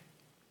pregnant.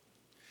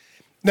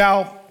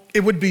 Now,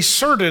 it would be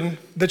certain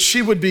that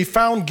she would be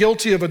found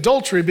guilty of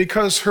adultery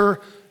because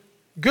her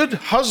good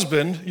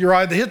husband,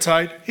 Uriah the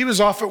Hittite, he was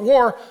off at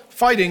war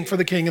fighting for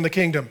the king and the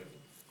kingdom.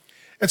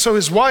 And so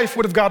his wife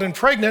would have gotten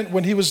pregnant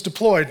when he was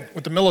deployed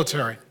with the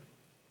military.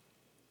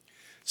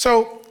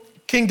 So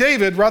King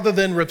David, rather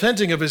than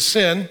repenting of his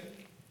sin,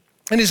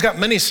 and he's got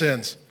many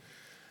sins,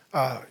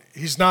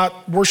 he's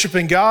not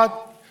worshiping God,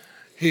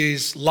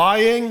 he's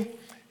lying,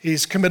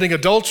 he's committing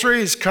adultery,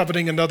 he's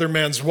coveting another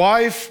man's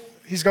wife,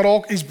 he's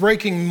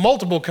breaking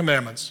multiple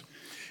commandments.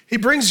 He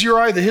brings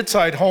Uriah the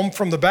Hittite home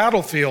from the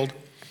battlefield,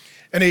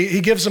 and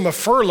he gives him a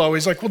furlough.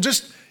 He's like, well,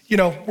 just, we're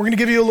going to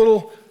give you a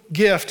little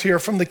gift here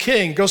from the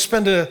king. Go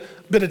spend a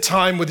bit of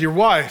time with your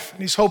wife.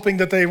 And he's hoping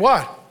that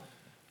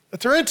that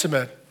they're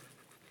intimate.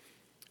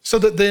 So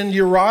that then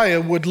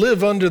Uriah would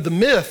live under the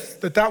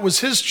myth that that was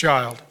his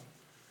child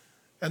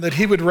and that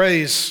he would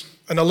raise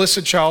an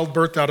illicit child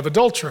birthed out of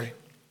adultery.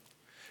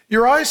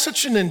 Uriah is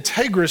such an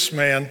integrous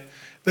man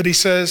that he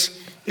says,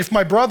 if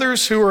my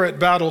brothers who are at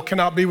battle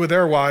cannot be with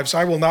their wives,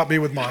 I will not be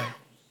with mine.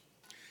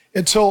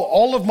 Until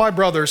all of my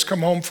brothers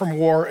come home from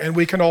war and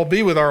we can all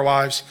be with our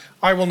wives,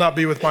 I will not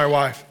be with my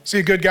wife. Is he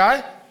a good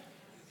guy?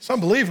 It's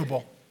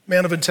unbelievable.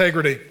 Man of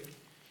integrity.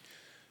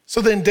 So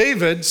then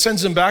David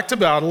sends him back to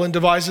battle and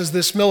devises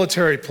this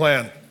military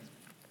plan.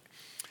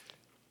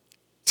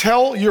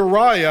 Tell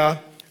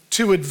Uriah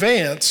to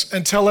advance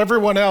and tell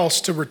everyone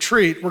else to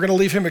retreat. We're going to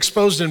leave him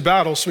exposed in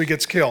battle so he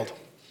gets killed.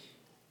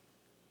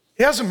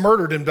 He hasn't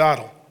murdered in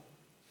battle.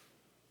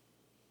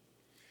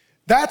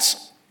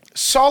 That's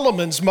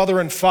Solomon's mother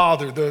and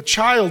father. The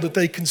child that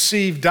they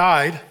conceived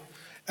died,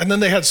 and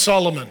then they had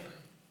Solomon.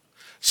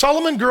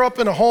 Solomon grew up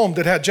in a home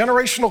that had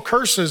generational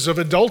curses of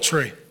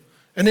adultery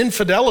and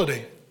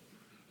infidelity.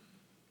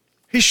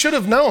 He should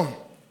have known,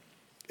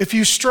 if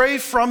you stray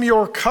from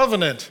your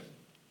covenant,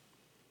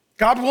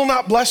 God will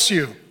not bless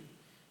you,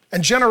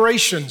 and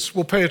generations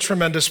will pay a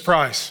tremendous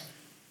price.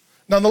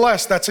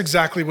 Nonetheless, that's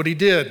exactly what he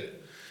did.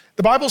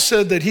 The Bible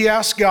said that he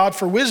asked God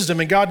for wisdom,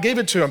 and God gave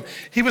it to him.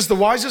 He was the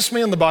wisest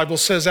man, the Bible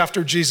says,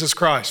 after Jesus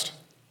Christ.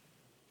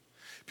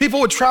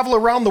 People would travel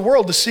around the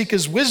world to seek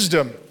his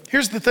wisdom.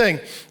 Here's the thing.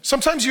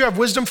 Sometimes you have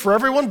wisdom for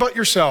everyone but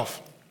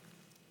yourself.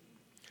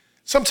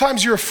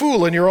 Sometimes you're a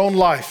fool in your own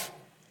life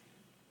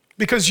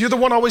because you're the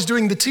one always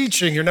doing the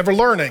teaching. You're never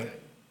learning.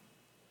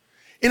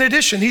 In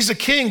addition, he's a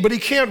king, but he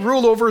can't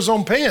rule over his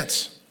own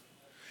pants.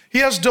 He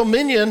has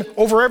dominion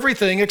over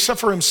everything except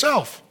for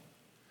himself.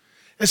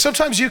 And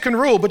sometimes you can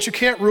rule, but you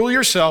can't rule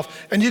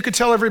yourself, and you can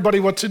tell everybody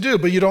what to do,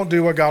 but you don't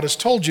do what God has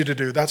told you to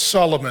do. That's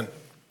Solomon.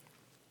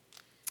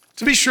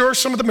 To be sure,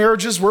 some of the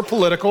marriages were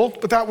political,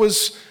 but that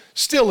was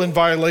still in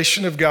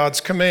violation of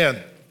God's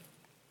command.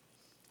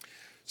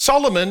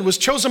 Solomon was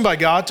chosen by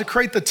God to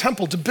create the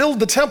temple, to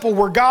build the temple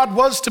where God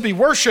was to be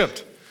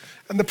worshiped,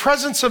 and the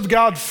presence of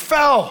God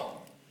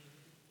fell.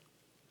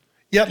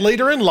 Yet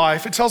later in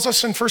life, it tells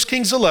us in 1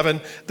 Kings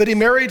 11 that he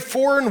married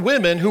foreign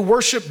women who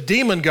worshiped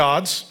demon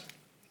gods,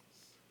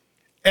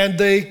 and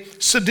they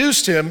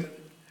seduced him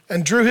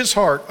and drew his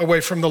heart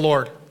away from the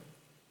Lord.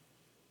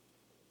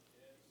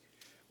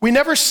 We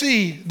never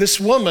see this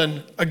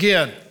woman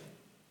again.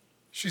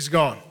 She's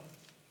gone.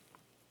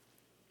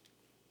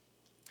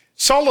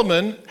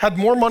 Solomon had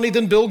more money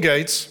than Bill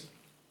Gates.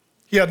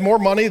 He had more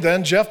money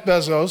than Jeff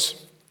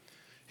Bezos.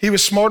 He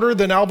was smarter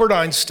than Albert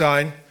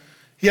Einstein.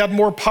 He had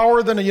more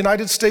power than a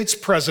United States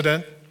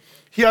president.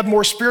 He had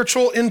more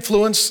spiritual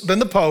influence than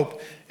the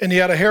Pope, and he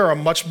had a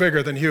harem much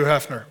bigger than Hugh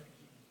Hefner.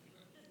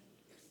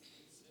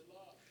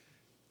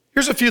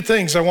 Here's a few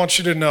things I want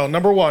you to know.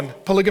 Number one,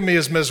 polygamy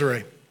is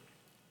misery.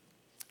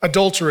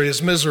 Adultery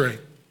is misery.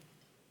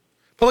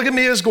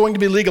 Polygamy is going to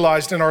be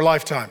legalized in our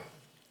lifetime.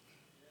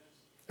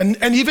 And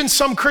even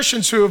some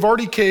Christians who have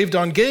already caved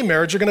on gay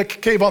marriage are going to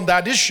cave on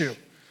that issue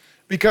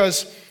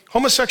because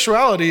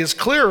homosexuality is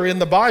clearer in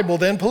the Bible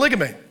than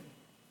polygamy.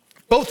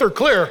 Both are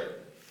clear,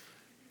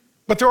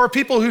 but there are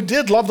people who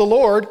did love the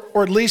Lord,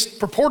 or at least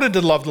purported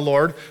to love the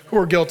Lord, who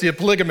are guilty of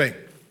polygamy.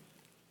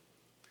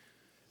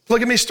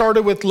 Polygamy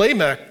started with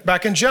Lamech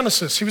back in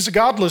Genesis. He was a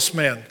godless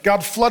man.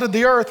 God flooded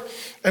the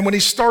earth, and when he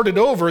started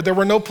over, there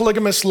were no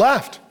polygamists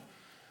left.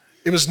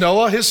 It was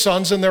Noah, his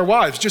sons, and their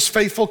wives, just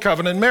faithful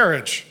covenant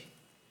marriage.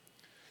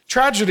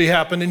 Tragedy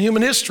happened in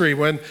human history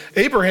when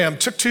Abraham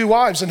took 2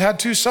 wives and had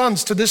 2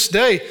 sons. To this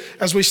day,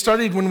 as we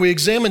studied when we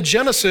examined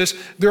Genesis,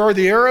 there are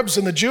the Arabs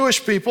and the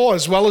Jewish people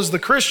as well as the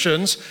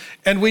Christians,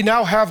 and we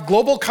now have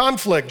global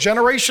conflict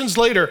generations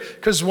later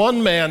because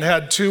one man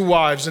had 2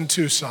 wives and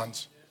 2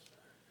 sons.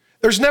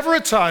 There's never a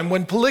time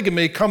when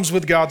polygamy comes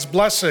with God's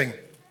blessing.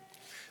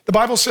 The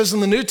Bible says in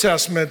the New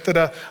Testament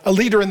that a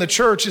leader in the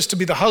church is to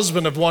be the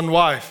husband of 1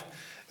 wife.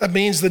 That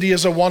means that he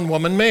is a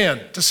one-woman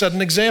man, to set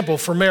an example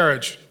for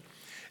marriage.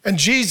 And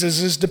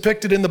Jesus is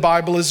depicted in the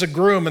Bible as a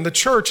groom, and the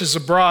church is a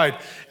bride.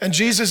 And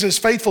Jesus is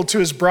faithful to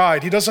his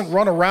bride. He doesn't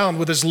run around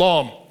with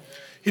Islam.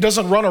 He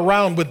doesn't run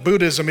around with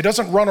Buddhism. He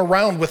doesn't run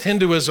around with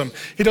Hinduism.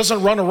 He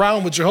doesn't run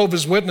around with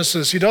Jehovah's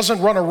Witnesses. He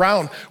doesn't run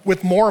around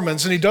with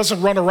Mormons, and he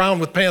doesn't run around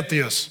with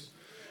pantheists.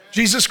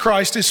 Jesus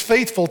Christ is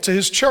faithful to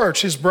his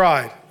church, his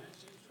bride.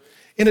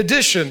 In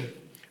addition,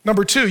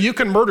 number 2, you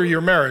can murder your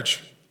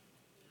marriage.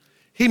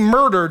 He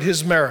murdered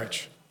his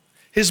marriage.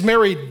 His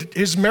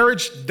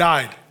marriage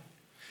died.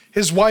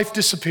 His wife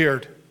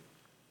disappeared.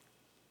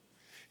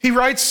 He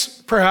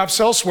writes perhaps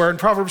elsewhere in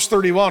Proverbs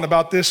 31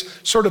 about this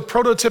sort of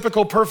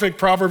prototypical perfect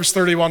Proverbs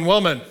 31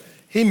 woman.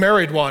 He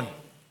married one.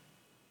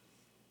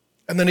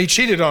 And then he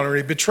cheated on her,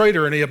 he betrayed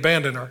her, and he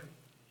abandoned her.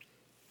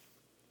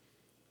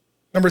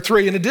 Number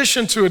 3, in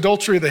addition to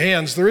adultery of the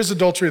hands, there is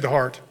adultery of the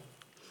heart.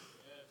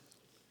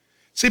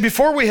 See,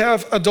 before we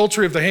have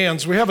adultery of the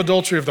hands, we have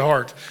adultery of the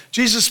heart.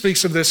 Jesus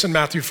speaks of this in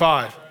Matthew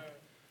 5. He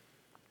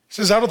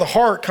says, out of the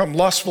heart come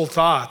lustful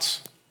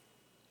thoughts.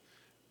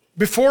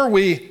 Before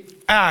we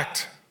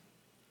act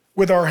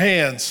with our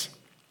hands,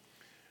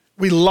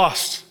 we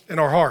lust in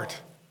our heart.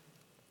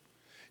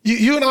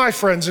 You and I,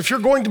 friends, if you're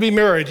going to be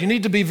married, you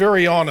need to be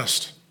very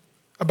honest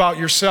about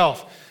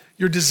yourself,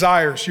 your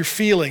desires, your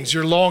feelings,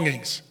 your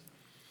longings.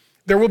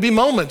 There will be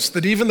moments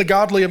that even the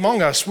godly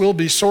among us will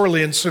be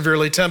sorely and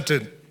severely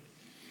tempted.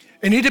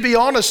 You need to be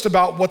honest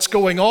about what's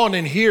going on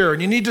in here,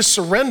 and you need to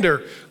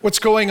surrender what's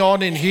going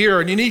on in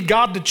here, and you need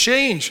God to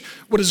change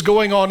what is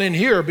going on in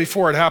here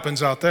before it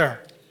happens out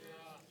there.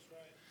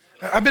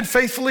 I've been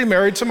faithfully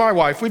married to my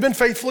wife. We've been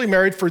faithfully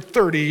married for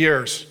 30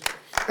 years.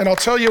 And I'll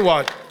tell you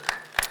what,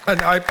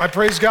 and I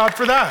praise God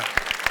for that.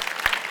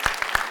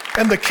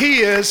 And the key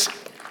is,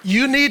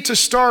 you need to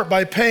start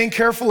by paying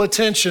careful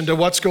attention to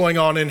what's going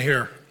on in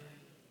here.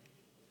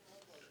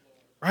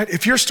 Right?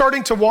 If you're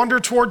starting to wander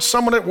towards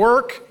someone at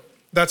work,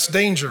 that's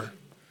danger.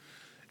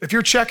 If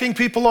you're checking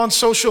people on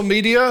social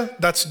media,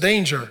 that's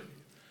danger.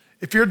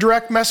 If you're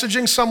direct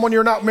messaging someone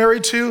you're not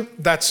married to,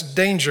 that's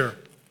danger.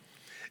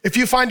 If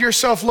you find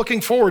yourself looking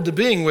forward to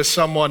being with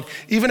someone,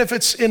 even if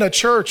it's in a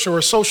church or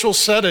a social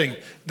setting,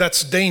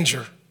 that's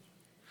danger.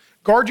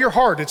 Guard your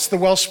heart, it's the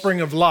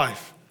wellspring of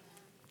life.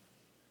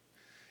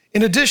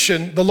 In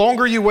addition, the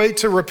longer you wait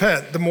to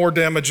repent, the more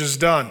damage is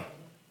done.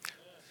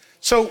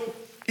 So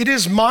it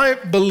is my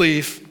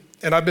belief,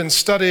 and I've been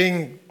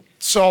studying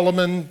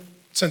Solomon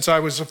since I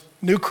was a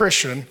new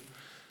Christian,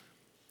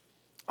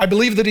 I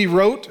believe that he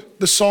wrote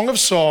the Song of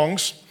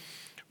Songs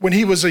when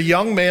he was a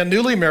young man,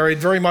 newly married,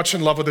 very much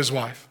in love with his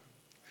wife.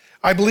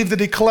 I believe that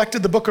he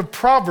collected the book of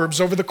Proverbs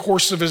over the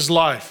course of his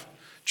life,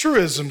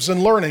 truisms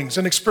and learnings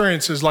and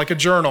experiences like a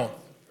journal.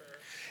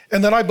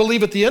 And then I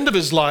believe at the end of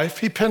his life,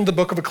 he penned the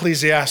book of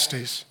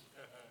Ecclesiastes.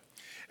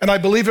 And I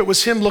believe it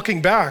was him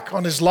looking back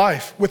on his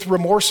life with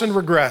remorse and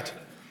regret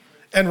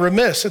and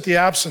remiss at the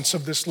absence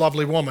of this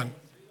lovely woman.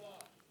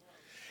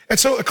 And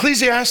so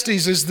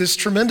Ecclesiastes is this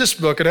tremendous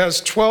book. It has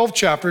 12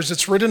 chapters.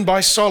 It's written by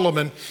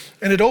Solomon,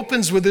 and it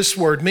opens with this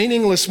word,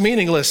 meaningless,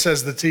 meaningless,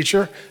 says the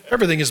teacher.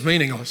 Everything is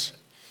meaningless.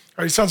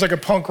 He sounds like a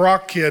punk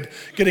rock kid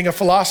getting a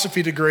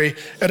philosophy degree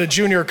at a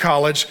junior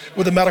college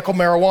with a medical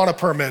marijuana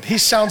permit. He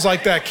sounds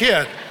like that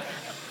kid.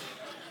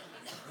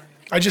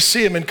 I just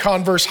see him in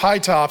Converse high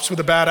tops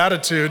with a bad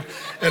attitude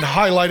and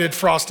highlighted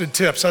frosted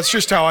tips. That's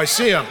just how I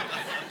see him.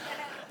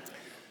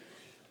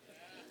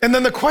 And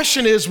then the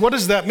question is, what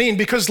does that mean?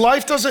 Because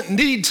life doesn't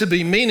need to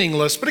be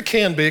meaningless, but it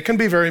can be. It can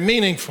be very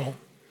meaningful.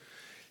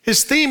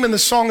 His theme in the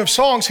Song of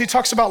Songs, he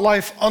talks about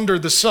life under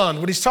the sun.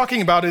 What he's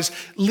talking about is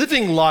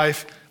living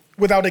life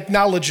without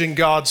acknowledging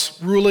God's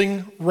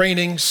ruling,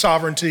 reigning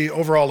sovereignty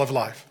over all of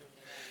life.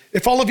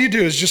 If all of you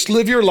do is just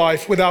live your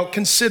life without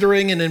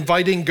considering and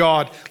inviting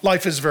God,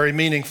 life is very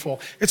meaningful.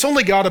 It's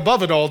only God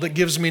above it all that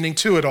gives meaning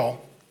to it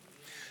all.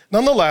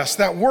 Nonetheless,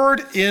 that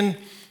word in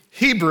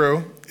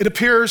Hebrew, it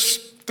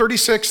appears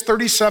 36,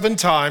 37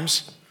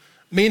 times.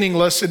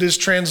 Meaningless, it is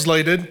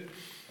translated.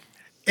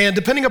 And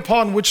depending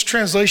upon which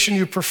translation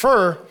you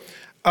prefer,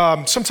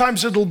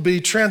 sometimes it'll be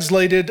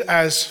translated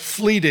as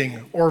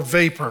fleeting or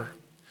vapor.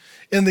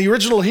 In the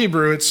original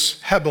Hebrew, it's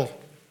hebel.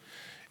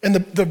 And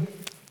the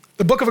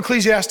book of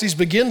Ecclesiastes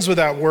begins with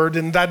that word,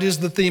 and that is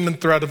the theme and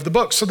thread of the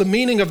book. So the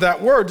meaning of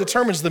that word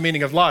determines the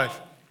meaning of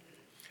life.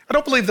 I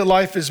don't believe that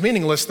life is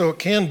meaningless, though it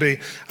can be.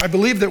 I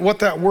believe that what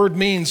that word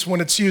means when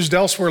it's used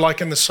elsewhere,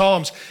 like in the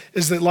Psalms,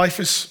 is that life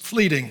is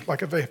fleeting,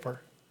 like a vapor.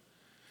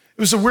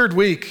 It was a weird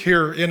week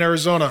here in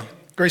Arizona.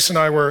 Grace and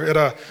I were at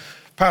a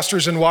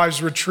pastors and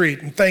wives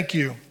retreat, and thank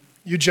you.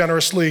 You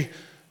generously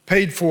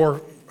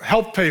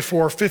helped pay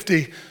for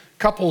 50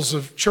 couples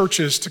of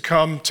churches to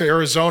come to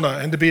Arizona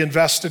and to be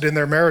invested in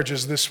their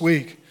marriages this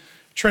week.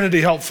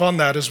 Trinity helped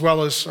fund that, as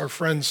well as our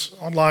friends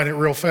online at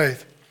Real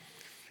Faith.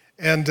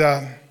 And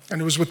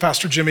it was with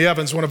Pastor Jimmy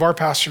Evans, one of our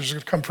pastors, who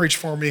would come preach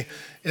for me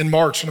in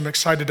March, and I'm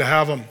excited to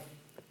have him.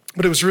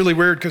 But it was really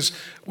weird because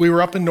we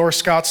were up in North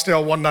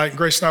Scottsdale one night, and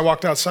Grace and I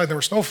walked outside, and there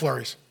were snow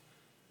flurries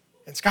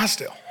in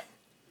Scottsdale.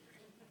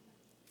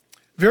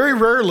 Very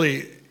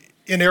rarely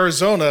in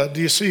Arizona do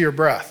you see your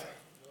breath.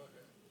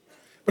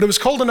 But it was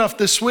cold enough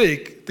this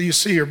week that you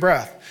see your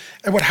breath.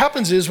 And what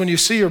happens is when you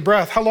see your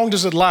breath, how long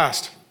does it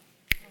last?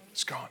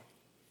 It's gone.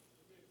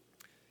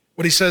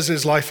 What he says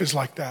is life is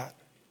like that.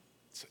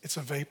 It's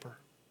a vapor.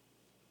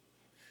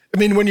 I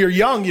mean, when you're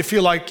young, you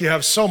feel like you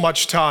have so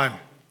much time.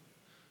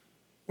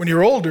 When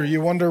you're older, you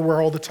wonder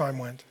where all the time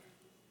went.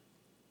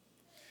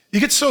 You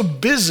get so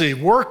busy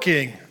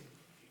working,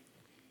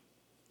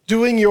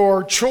 doing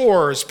your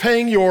chores,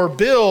 paying your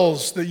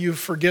bills, that you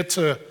forget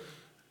to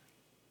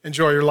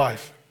enjoy your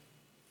life.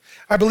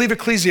 I believe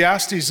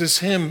Ecclesiastes is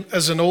him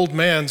as an old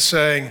man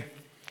saying,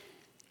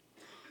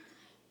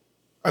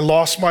 I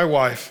lost my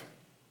wife.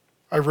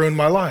 I ruined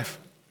my life.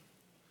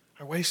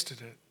 I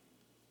wasted it.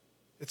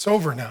 It's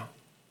over now.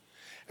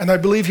 And I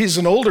believe he's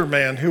an older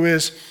man who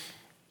is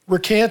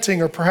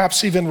recanting or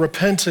perhaps even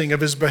repenting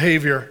of his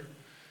behavior.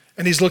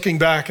 And he's looking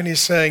back and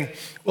he's saying,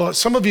 well,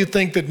 some of you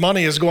think that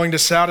money is going to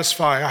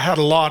satisfy. I had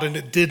a lot and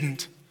it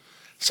didn't.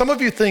 Some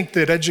of you think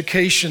that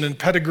education and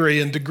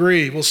pedigree and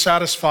degree will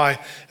satisfy,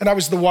 and I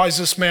was the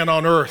wisest man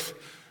on earth,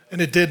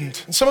 and it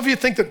didn't. And some of you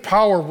think that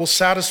power will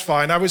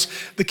satisfy, and I was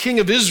the king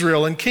of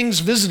Israel, and kings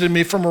visited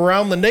me from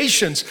around the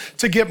nations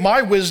to get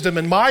my wisdom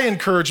and my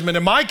encouragement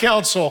and my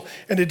counsel,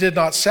 and it did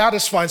not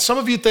satisfy. And some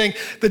of you think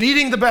that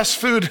eating the best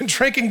food and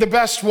drinking the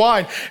best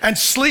wine and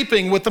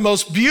sleeping with the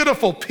most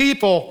beautiful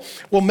people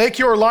will make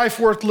your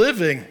life worth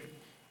living,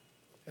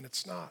 and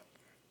it's not.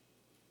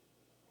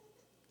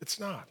 It's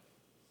not.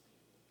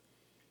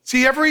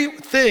 See,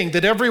 everything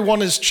that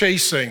everyone is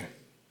chasing,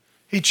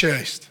 he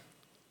chased.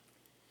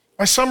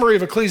 My summary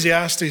of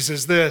Ecclesiastes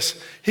is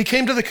this. He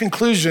came to the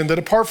conclusion that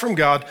apart from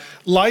God,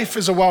 life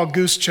is a wild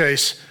goose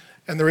chase,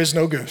 and there is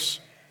no goose.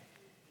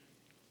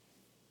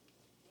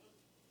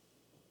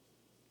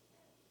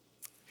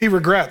 He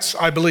regrets,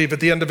 I believe, at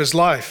the end of his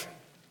life,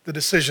 the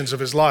decisions of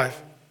his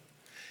life.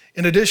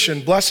 In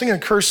addition, blessing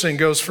and cursing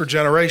goes for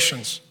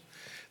generations.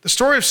 The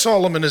story of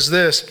Solomon is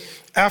this.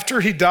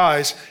 After he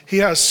dies, he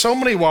has so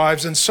many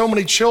wives and so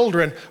many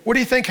children. What do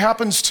you think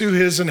happens to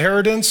his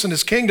inheritance and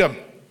his kingdom?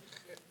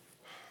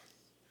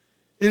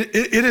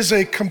 It is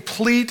a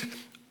complete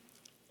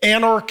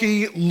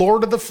anarchy,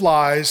 Lord of the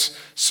Flies,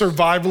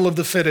 survival of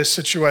the fittest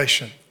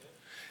situation.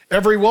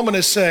 Every woman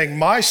is saying,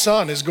 my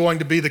son is going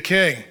to be the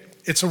king.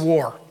 It's a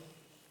war.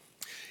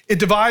 It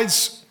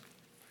divides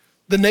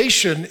the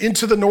nation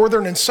into the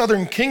northern and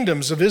southern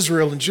kingdoms of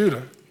Israel and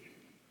Judah.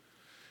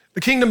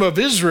 The kingdom of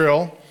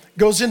Israel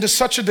goes into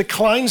such a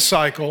decline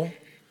cycle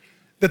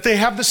that they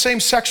have the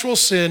same sexual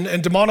sin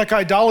and demonic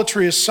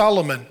idolatry as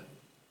Solomon.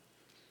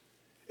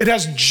 It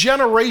has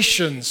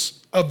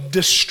generations of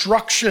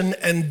destruction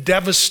and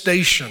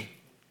devastation.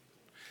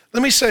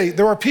 Let me say,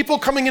 there are people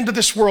coming into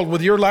this world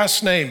with your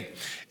last name,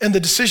 And the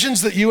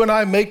decisions that you and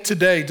I make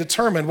today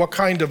determine what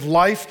kind of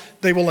life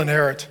they will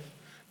inherit.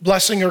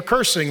 Blessing or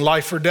cursing,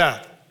 life or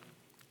death.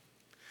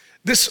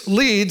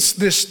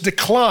 This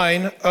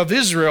decline of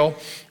Israel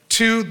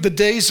to the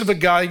days of a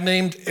guy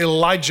named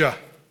Elijah.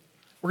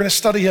 We're going to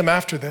study him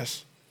after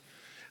this.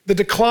 The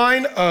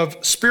decline of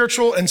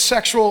spiritual and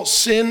sexual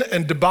sin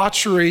and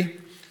debauchery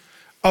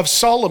of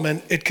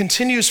Solomon, it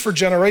continues for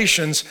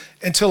generations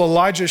until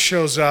Elijah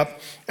shows up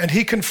and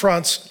he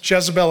confronts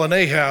Jezebel and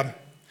Ahab.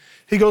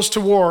 He goes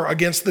to war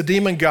against the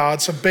demon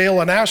gods of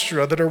Baal and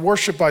Ashtoreth that are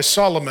worshiped by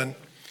Solomon,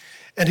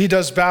 and he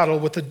does battle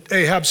with the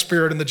Ahab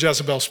spirit and the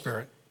Jezebel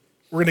spirit.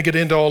 We're going to get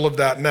into all of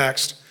that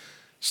next,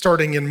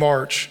 starting in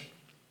March.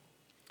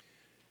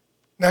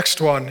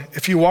 Next one,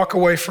 if you walk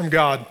away from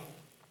God,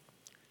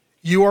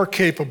 you are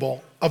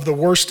capable of the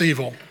worst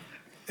evil,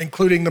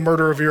 including the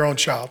murder of your own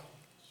child.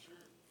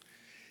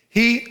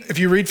 If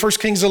you read 1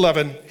 Kings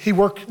 11, he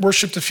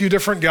worshiped a few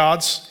different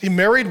gods. He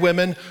married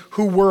women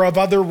who were of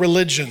other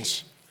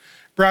religions.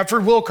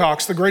 Bradford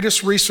Wilcox, the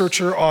greatest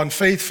researcher on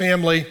faith,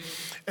 family,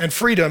 and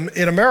freedom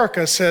in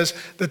America, says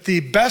that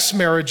the best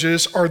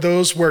marriages are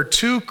those where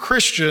two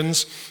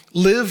Christians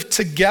live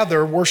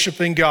together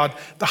worshiping God.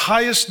 The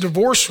highest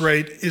divorce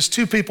rate is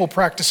two people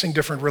practicing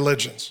different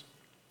religions.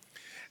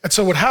 And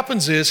so what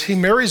happens is he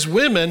marries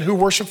women who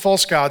worship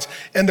false gods,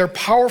 and they're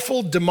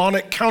powerful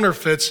demonic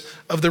counterfeits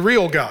of the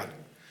real God.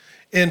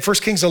 In 1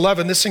 Kings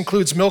 11, this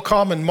includes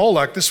Milcom and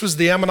Molech. This was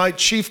the Ammonite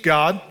chief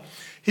god.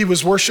 He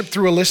was worshiped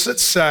through illicit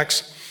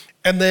sex,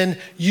 and then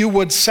you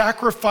would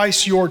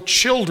sacrifice your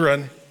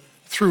children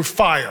through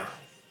fire.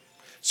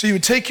 So you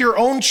would take your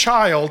own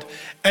child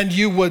and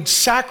you would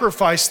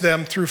sacrifice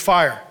them through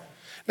fire.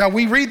 Now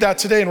we read that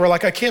today and we're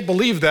like, I can't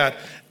believe that.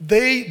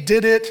 They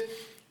did it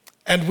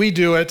and we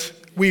do it.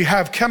 We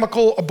have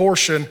chemical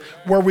abortion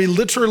where we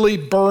literally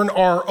burn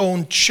our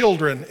own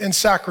children in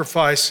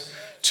sacrifice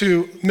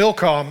to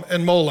Milcom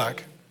and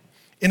Molech.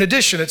 In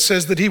addition, it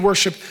says that he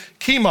worshiped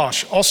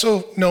Chemosh,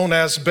 also known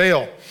as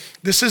Baal.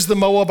 This is the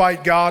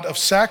Moabite god of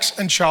sex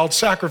and child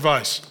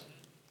sacrifice.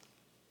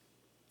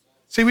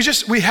 See, we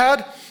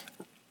had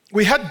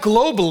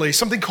globally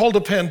something called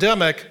a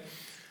pandemic,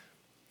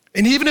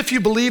 and even if you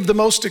believe the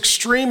most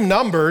extreme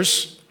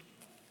numbers,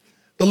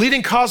 the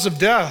leading cause of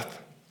death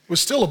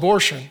was still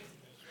abortion.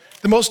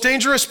 The most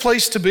dangerous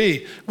place to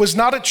be was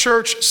not at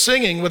church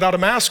singing without a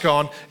mask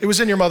on, it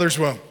was in your mother's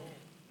womb.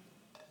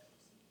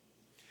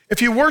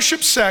 If you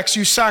worship sex,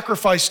 you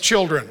sacrifice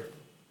children.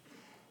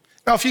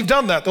 Now, if you've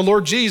done that, the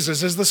Lord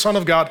Jesus is the Son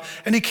of God,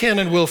 and he can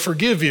and will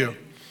forgive you.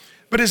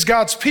 But as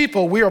God's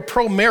people, we are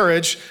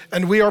pro-marriage,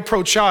 and we are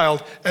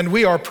pro-child, and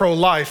we are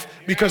pro-life,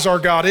 because our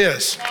God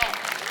is.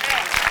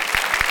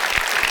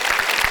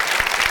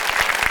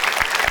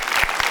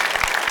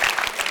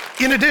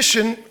 In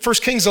addition, 1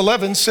 Kings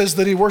 11 says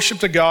that he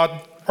worshiped a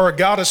god, or a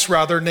goddess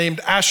rather, named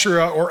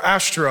Asherah or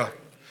Ashtoreth.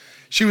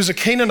 She was a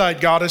Canaanite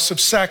goddess of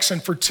sex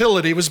and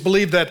fertility. It was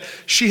believed that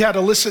she had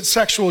illicit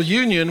sexual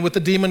union with the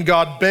demon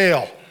god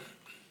Baal.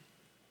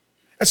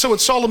 And so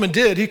what Solomon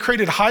did, he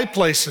created high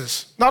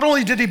places. Not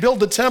only did he build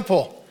the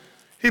temple,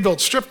 he built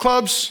strip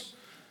clubs,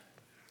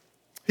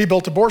 he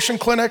built abortion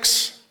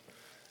clinics,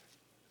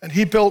 and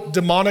he built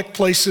demonic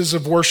places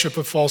of worship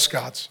of false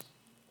gods.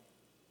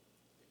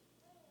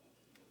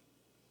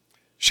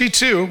 She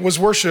too was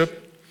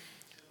worshiped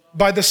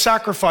by the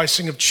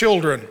sacrificing of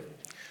children.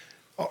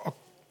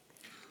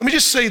 Let me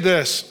just say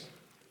this.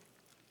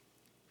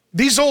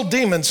 These old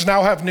demons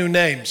now have new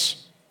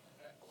names.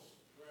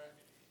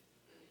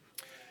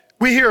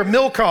 We hear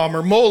Milcom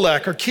or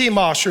Molech or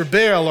Chemosh or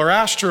Baal or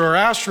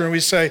Ashtoreth, and we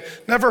say,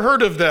 never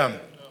heard of them.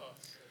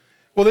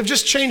 Well, they've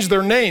just changed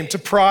their name to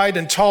pride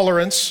and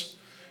tolerance,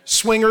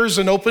 swingers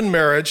and open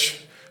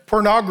marriage,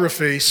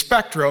 pornography,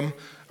 Spectrum,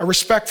 a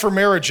Respect for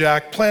Marriage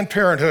Act, Planned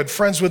Parenthood,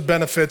 Friends with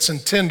Benefits,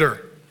 and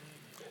Tinder.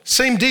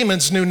 Same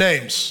demons, new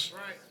names.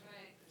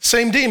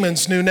 Same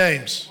demons, new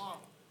names.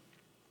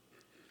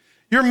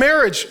 Your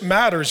marriage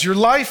matters. Your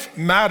life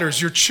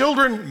matters. Your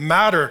children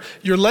matter.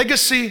 Your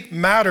legacy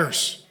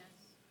matters.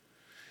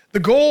 The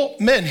goal,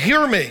 men,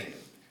 hear me.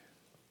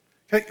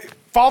 Okay?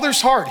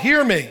 Father's heart,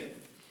 hear me.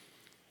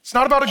 It's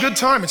not about a good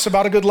time. It's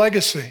about a good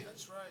legacy.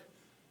 That's right.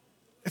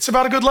 It's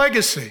about a good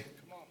legacy.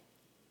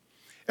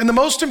 And the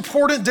most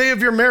important day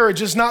of your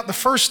marriage is not the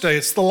first day.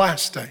 It's the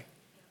last day.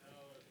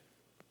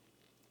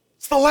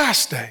 It's the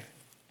last day.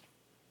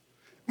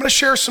 I'm going to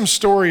share some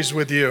stories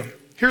with you.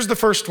 Here's the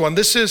first one.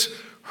 This is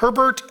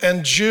Herbert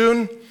and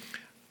June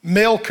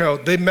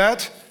Mailcoat. They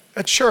met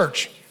at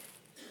church.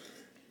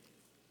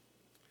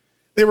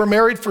 They were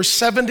married for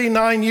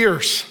 79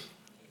 years.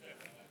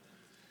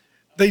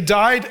 They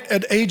died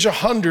at age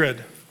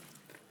 100,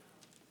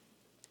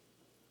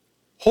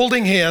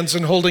 holding hands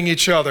and holding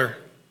each other.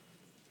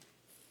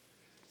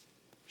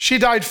 She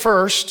died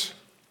first,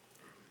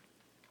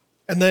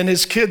 and then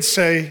his kids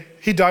say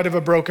he died of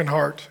a broken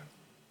heart.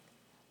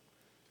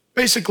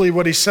 Basically,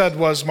 what he said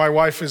was, my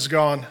wife is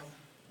gone.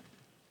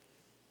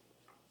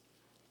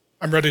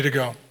 I'm ready to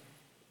go.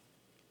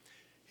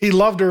 He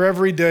loved her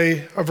every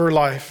day of her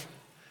life.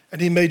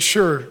 and he made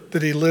sure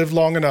that he lived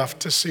long enough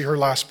to see her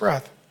last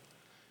breath.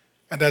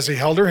 And as he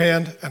held her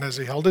hand and as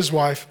he held his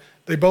wife,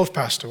 they both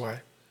passed away.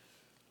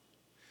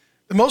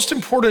 The most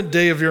important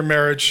day of your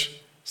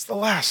marriage is the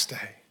last day.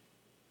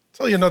 I'll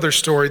tell you another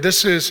story.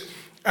 This is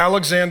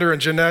Alexander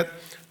and Jeanette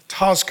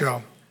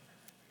Tosco.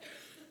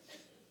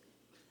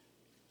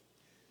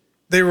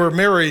 They were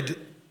married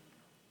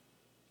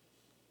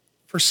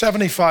for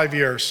 75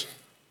 years.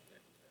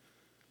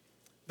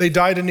 They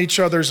died in each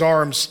other's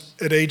arms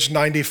at age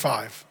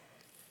 95.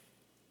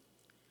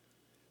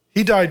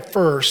 He died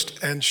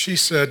first, and she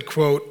said,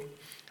 quote,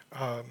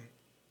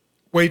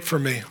 wait for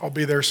me, I'll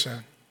be there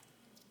soon.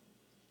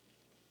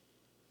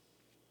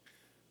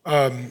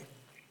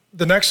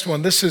 The next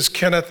one, this is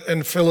Kenneth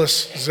and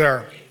Phyllis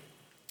Zare.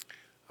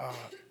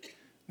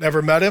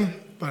 Never met him,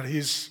 but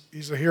he's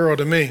a hero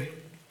to me.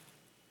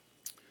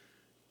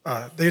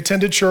 They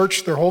attended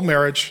church their whole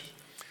marriage.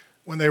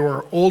 When they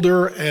were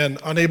older and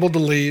unable to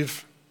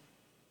leave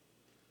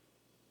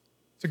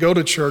to go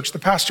to church, the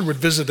pastor would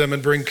visit them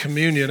and bring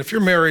communion. If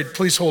you're married,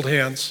 please hold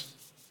hands.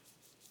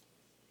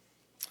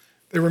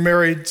 They were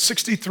married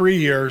 63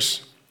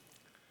 years,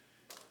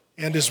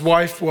 and his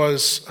wife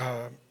was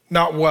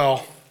not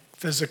well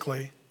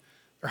physically.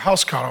 Their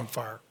house caught on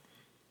fire.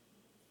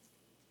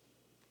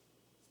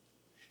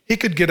 He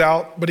could get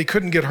out, but he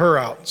couldn't get her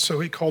out, so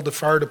he called the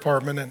fire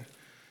department and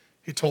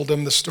he told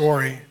them the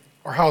story.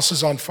 Our house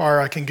is on fire,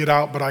 I can get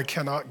out, but I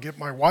cannot get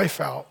my wife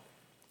out.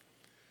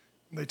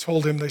 And they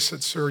told him, they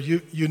said, sir,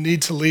 you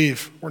need to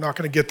leave. We're not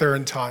going to get there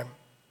in time.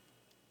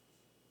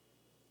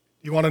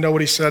 You want to know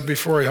what he said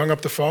before he hung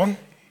up the phone?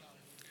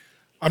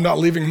 I'm not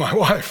leaving my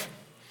wife.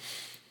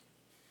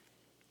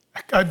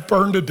 That guy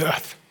burned to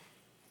death.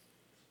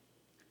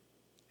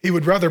 He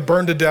would rather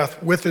burn to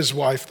death with his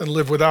wife than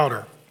live without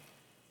her.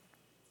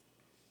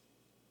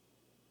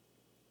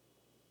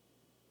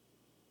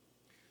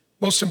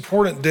 Most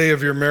important day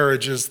of your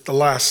marriage is the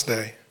last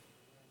day.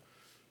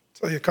 I'll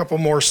tell you a couple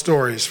more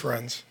stories,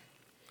 friends.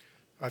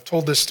 I've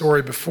told this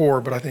story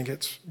before, but I think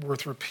it's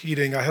worth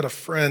repeating. I had a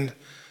friend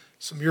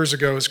some years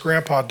ago, his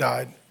grandpa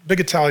died. Big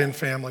Italian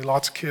family,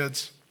 lots of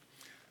kids.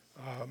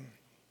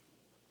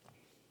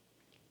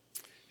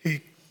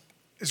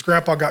 His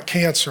grandpa got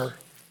cancer,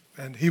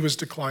 and he was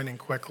declining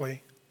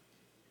quickly.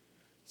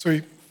 So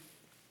he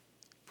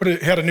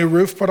had a new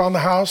roof put on the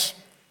house,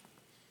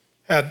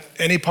 had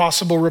any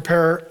possible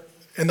repair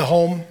in the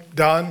home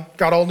done,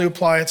 got all new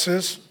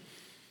appliances,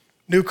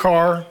 new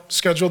car,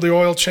 scheduled the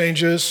oil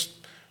changes,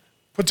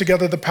 put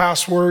together the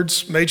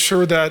passwords, made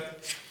sure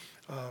that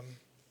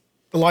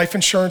the life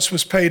insurance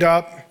was paid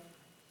up,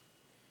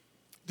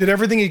 did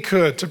everything he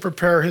could to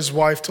prepare his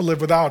wife to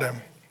live without him.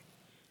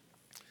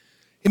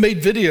 He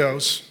made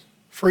videos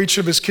for each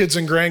of his kids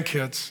and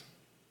grandkids,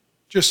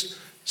 just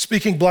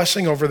speaking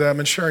blessing over them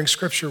and sharing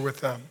scripture with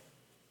them,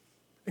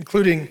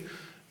 including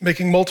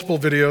making multiple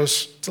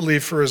videos to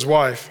leave for his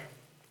wife.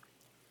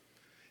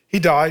 He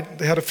died.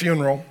 They had a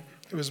funeral.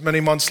 It was many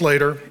months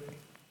later.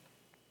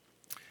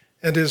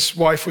 And his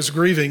wife was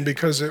grieving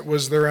because it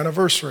was their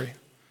anniversary,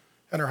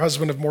 and her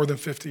husband of more than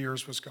 50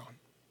 years was gone.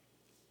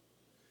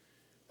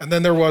 And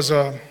then there was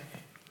a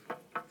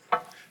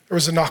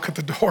knock at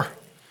the door,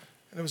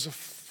 and it was a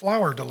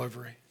flower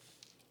delivery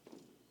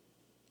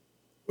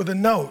with a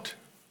note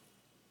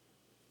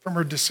from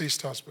her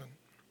deceased husband.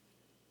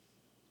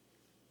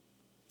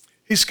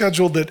 He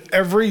scheduled that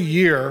every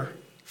year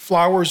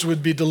flowers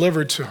would be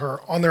delivered to her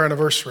on their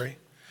anniversary,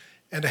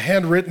 and a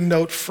handwritten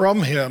note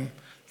from him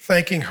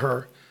thanking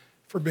her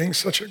for being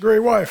such a great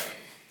wife.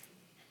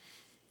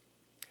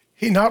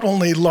 He not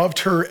only loved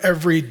her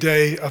every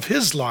day of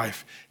his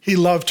life, he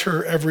loved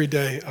her every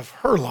day of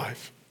her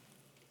life.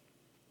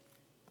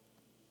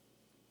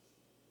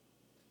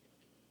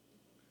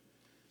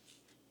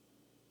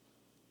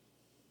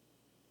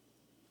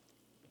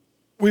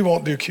 We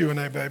won't do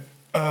Q&A, babe.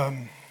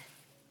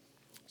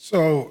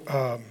 So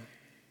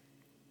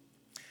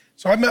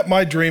I met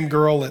my dream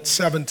girl at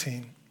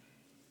 17.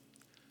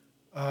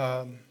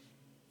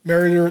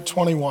 Married her at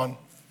 21.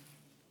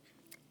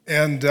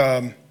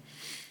 And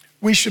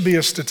we should be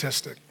a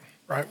statistic,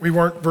 right? We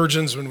weren't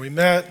virgins when we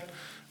met.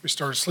 We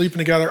started sleeping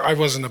together. I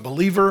wasn't a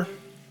believer.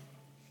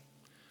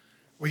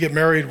 We get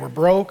married, we're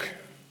broke.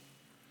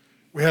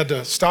 We had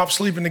to stop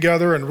sleeping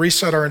together and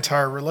reset our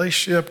entire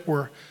relationship.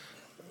 We're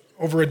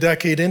over a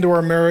decade into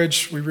our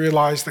marriage. We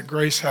realized that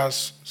Grace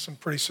has some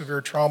pretty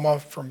severe trauma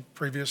from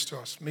previous to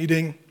us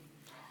meeting.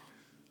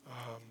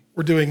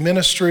 We're doing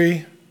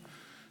ministry.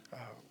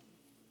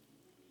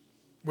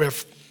 We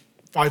have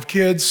 5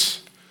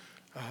 kids.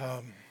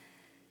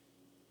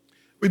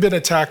 We've been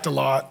attacked a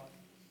lot.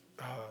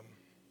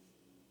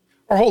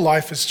 Our whole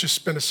life has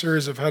just been a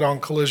series of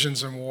head-on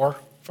collisions and war,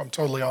 if I'm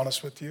totally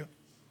honest with you.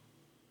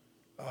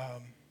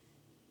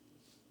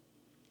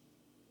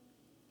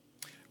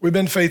 We've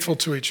been faithful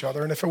to each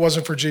other, and if it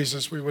wasn't for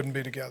Jesus, we wouldn't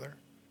be together.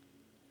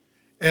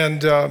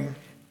 And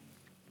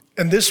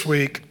this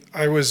week,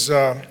 I was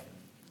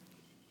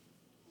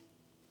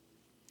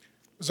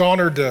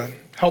honored to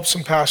help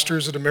some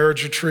pastors at a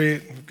marriage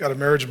retreat. We've got a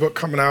marriage book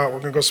coming out. We're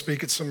going to go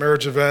speak at some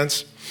marriage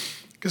events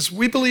because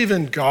we believe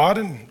in God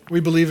and we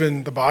believe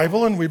in the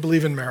Bible and we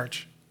believe in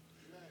marriage.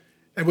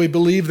 And we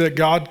believe that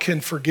God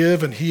can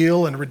forgive and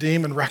heal and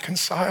redeem and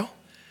reconcile.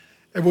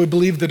 And we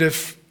believe that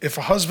if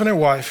a husband and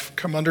wife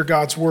come under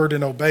God's word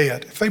and obey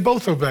it, if they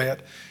both obey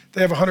it,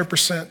 they have a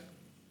 100%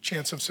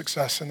 chance of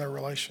success in their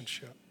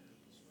relationship.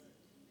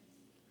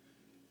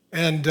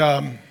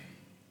 And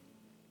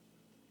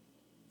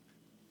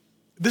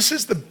this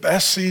is the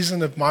best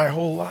season of my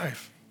whole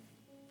life.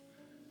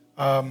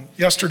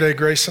 Yesterday,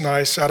 Grace and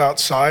I sat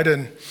outside,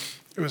 and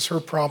it was her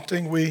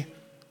prompting. We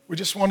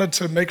just wanted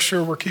to make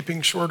sure we're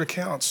keeping short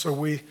accounts, so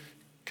we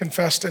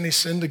confessed any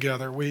sin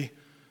together. We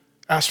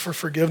asked for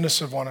forgiveness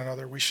of one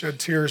another. We shed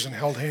tears and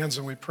held hands,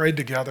 and we prayed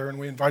together, and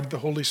we invited the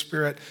Holy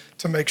Spirit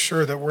to make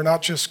sure that we're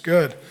not just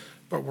good,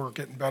 but we're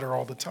getting better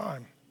all the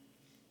time.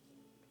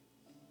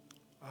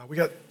 We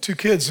got 2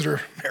 kids that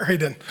are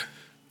married, and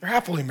they're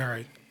happily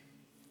married.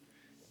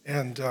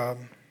 And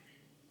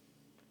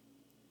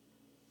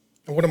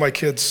one of my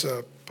kids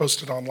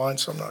posted online,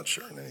 so I'm not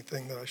sharing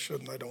anything that I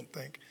shouldn't, I don't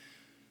think.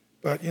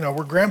 But,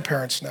 we're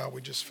grandparents now,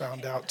 we just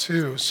found out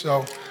too.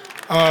 So,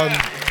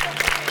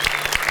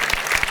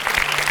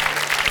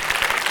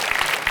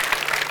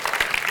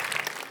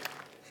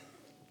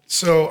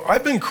 so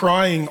I've been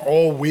crying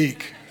all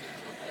week.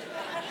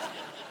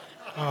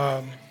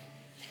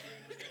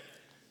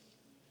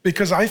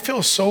 Because I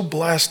feel so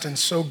blessed and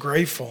so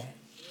grateful.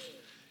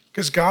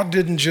 Because God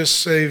didn't just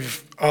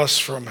save us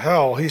from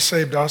hell, he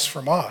saved us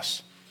from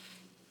us.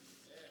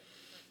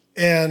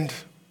 And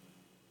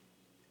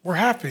we're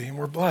happy and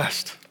we're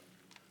blessed.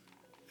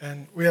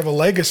 And we have a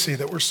legacy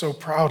that we're so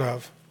proud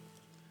of.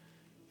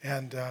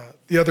 And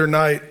the other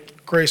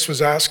night, Grace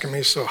was asking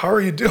me, so how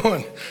are you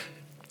doing?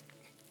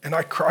 And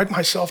I cried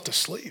myself to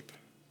sleep.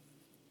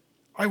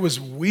 I was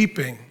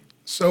weeping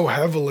so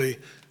heavily,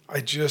 I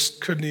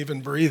just couldn't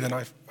even breathe, and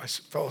I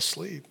fell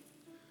asleep.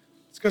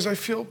 It's because I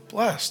feel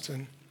blessed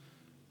and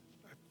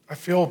I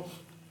feel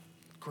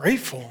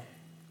grateful.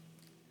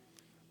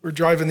 We were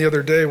driving the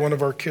other day, one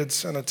of our kids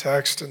sent a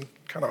text and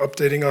kind of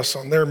updating us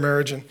on their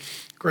marriage, and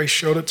Grace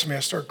showed it to me. I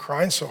started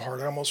crying so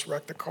hard, I almost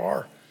wrecked the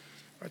car.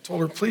 I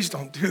told her, please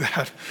don't do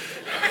that.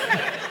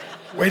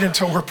 Wait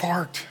until we're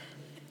parked.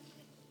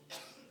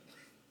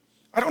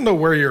 I don't know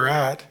where you're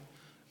at,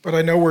 but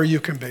I know where you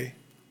can be.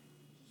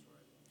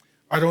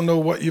 I don't know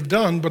what you've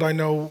done, but I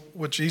know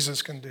what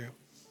Jesus can do.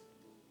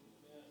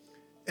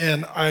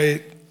 And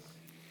I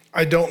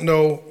don't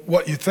know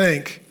what you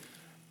think,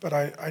 but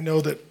I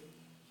know that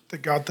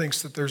God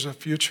thinks that there's a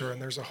future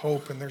and there's a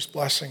hope and there's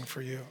blessing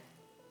for you.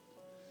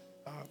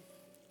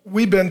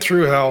 We've been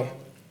through hell,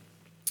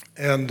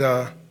 and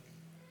I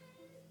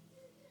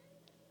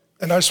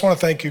just want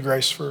to thank you,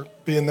 Grace, for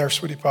being there,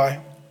 sweetie pie,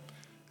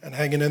 and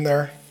hanging in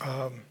there.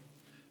 I'm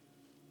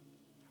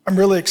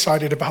really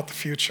excited about the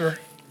future.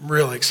 I'm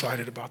really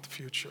excited about the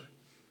future.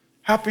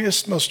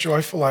 Happiest, most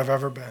joyful I've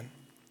ever been.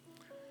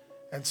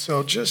 And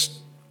so just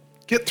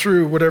get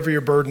through whatever your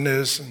burden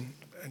is and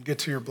get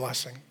to your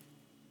blessing.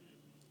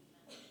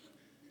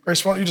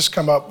 Grace, why don't you just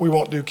come up? We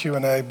won't do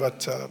Q&A,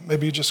 but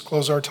maybe you just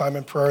close our time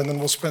in prayer, and then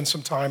we'll spend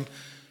some time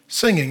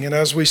singing. And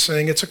as we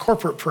sing, it's a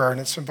corporate prayer, and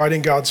it's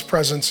inviting God's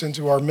presence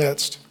into our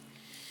midst.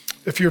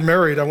 If you're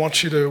married, I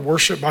want you to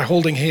worship by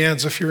holding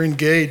hands. If you're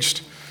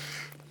engaged,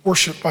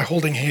 worship by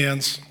holding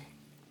hands.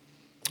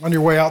 On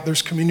your way out,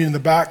 there's communion in the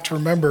back to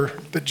remember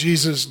that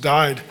Jesus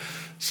died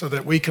so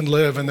that we can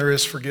live and there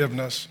is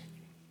forgiveness.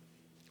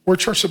 We're a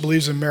church that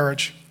believes in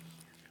marriage.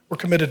 We're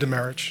committed to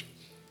marriage.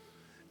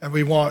 And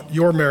we want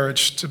your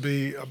marriage to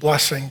be a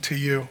blessing to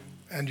you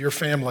and your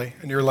family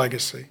and your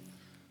legacy.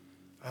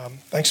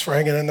 Thanks for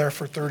hanging in there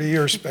for 30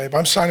 years, babe.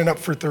 I'm signing up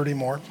for 30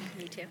 more.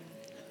 Me too.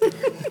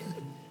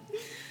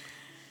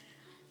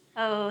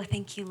 Oh,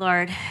 thank you,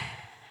 Lord,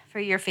 for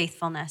your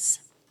faithfulness.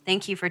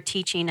 Thank you for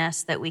teaching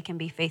us that we can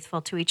be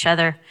faithful to each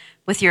other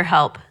with your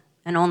help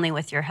and only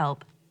with your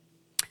help.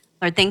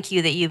 Lord, thank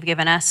you that you've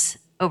given us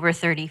over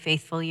 30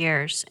 faithful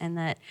years and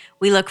that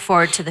we look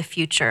forward to the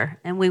future.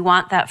 And we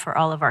want that for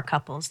all of our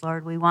couples,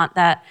 Lord. We want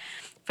that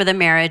for the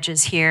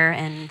marriages here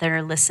and that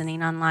are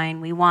listening online.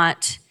 We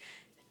want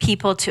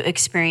people to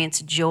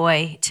experience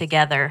joy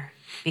together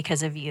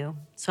because of you.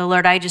 So,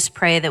 Lord, I just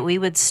pray that we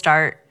would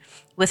start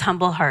with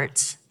humble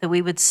hearts, that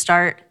we would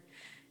start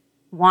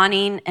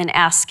wanting and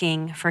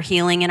asking for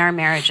healing in our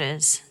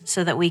marriages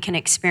so that we can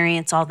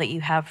experience all that you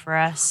have for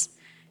us.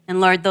 And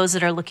Lord, those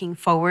that are looking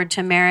forward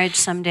to marriage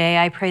someday,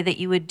 I pray that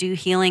you would do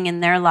healing in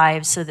their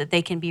lives so that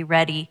they can be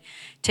ready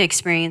to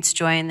experience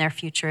joy in their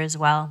future as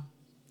well.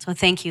 So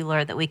thank you,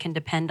 Lord, that we can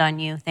depend on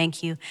you.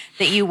 Thank you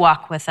that you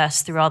walk with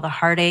us through all the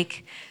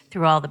heartache,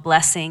 through all the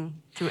blessing,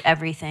 through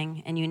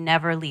everything, and you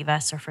never leave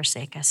us or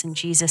forsake us. In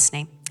Jesus'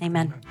 name,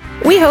 amen.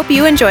 We hope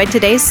you enjoyed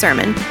today's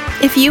sermon.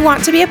 If you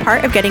want to be a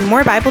part of getting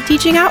more Bible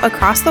teaching out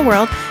across the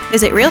world,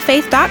 visit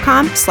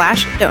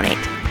realfaith.com/donate.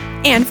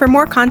 And for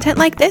more content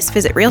like this,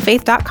 visit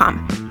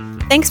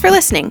realfaith.com. Thanks for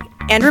listening.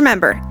 And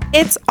remember,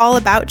 it's all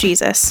about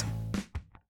Jesus.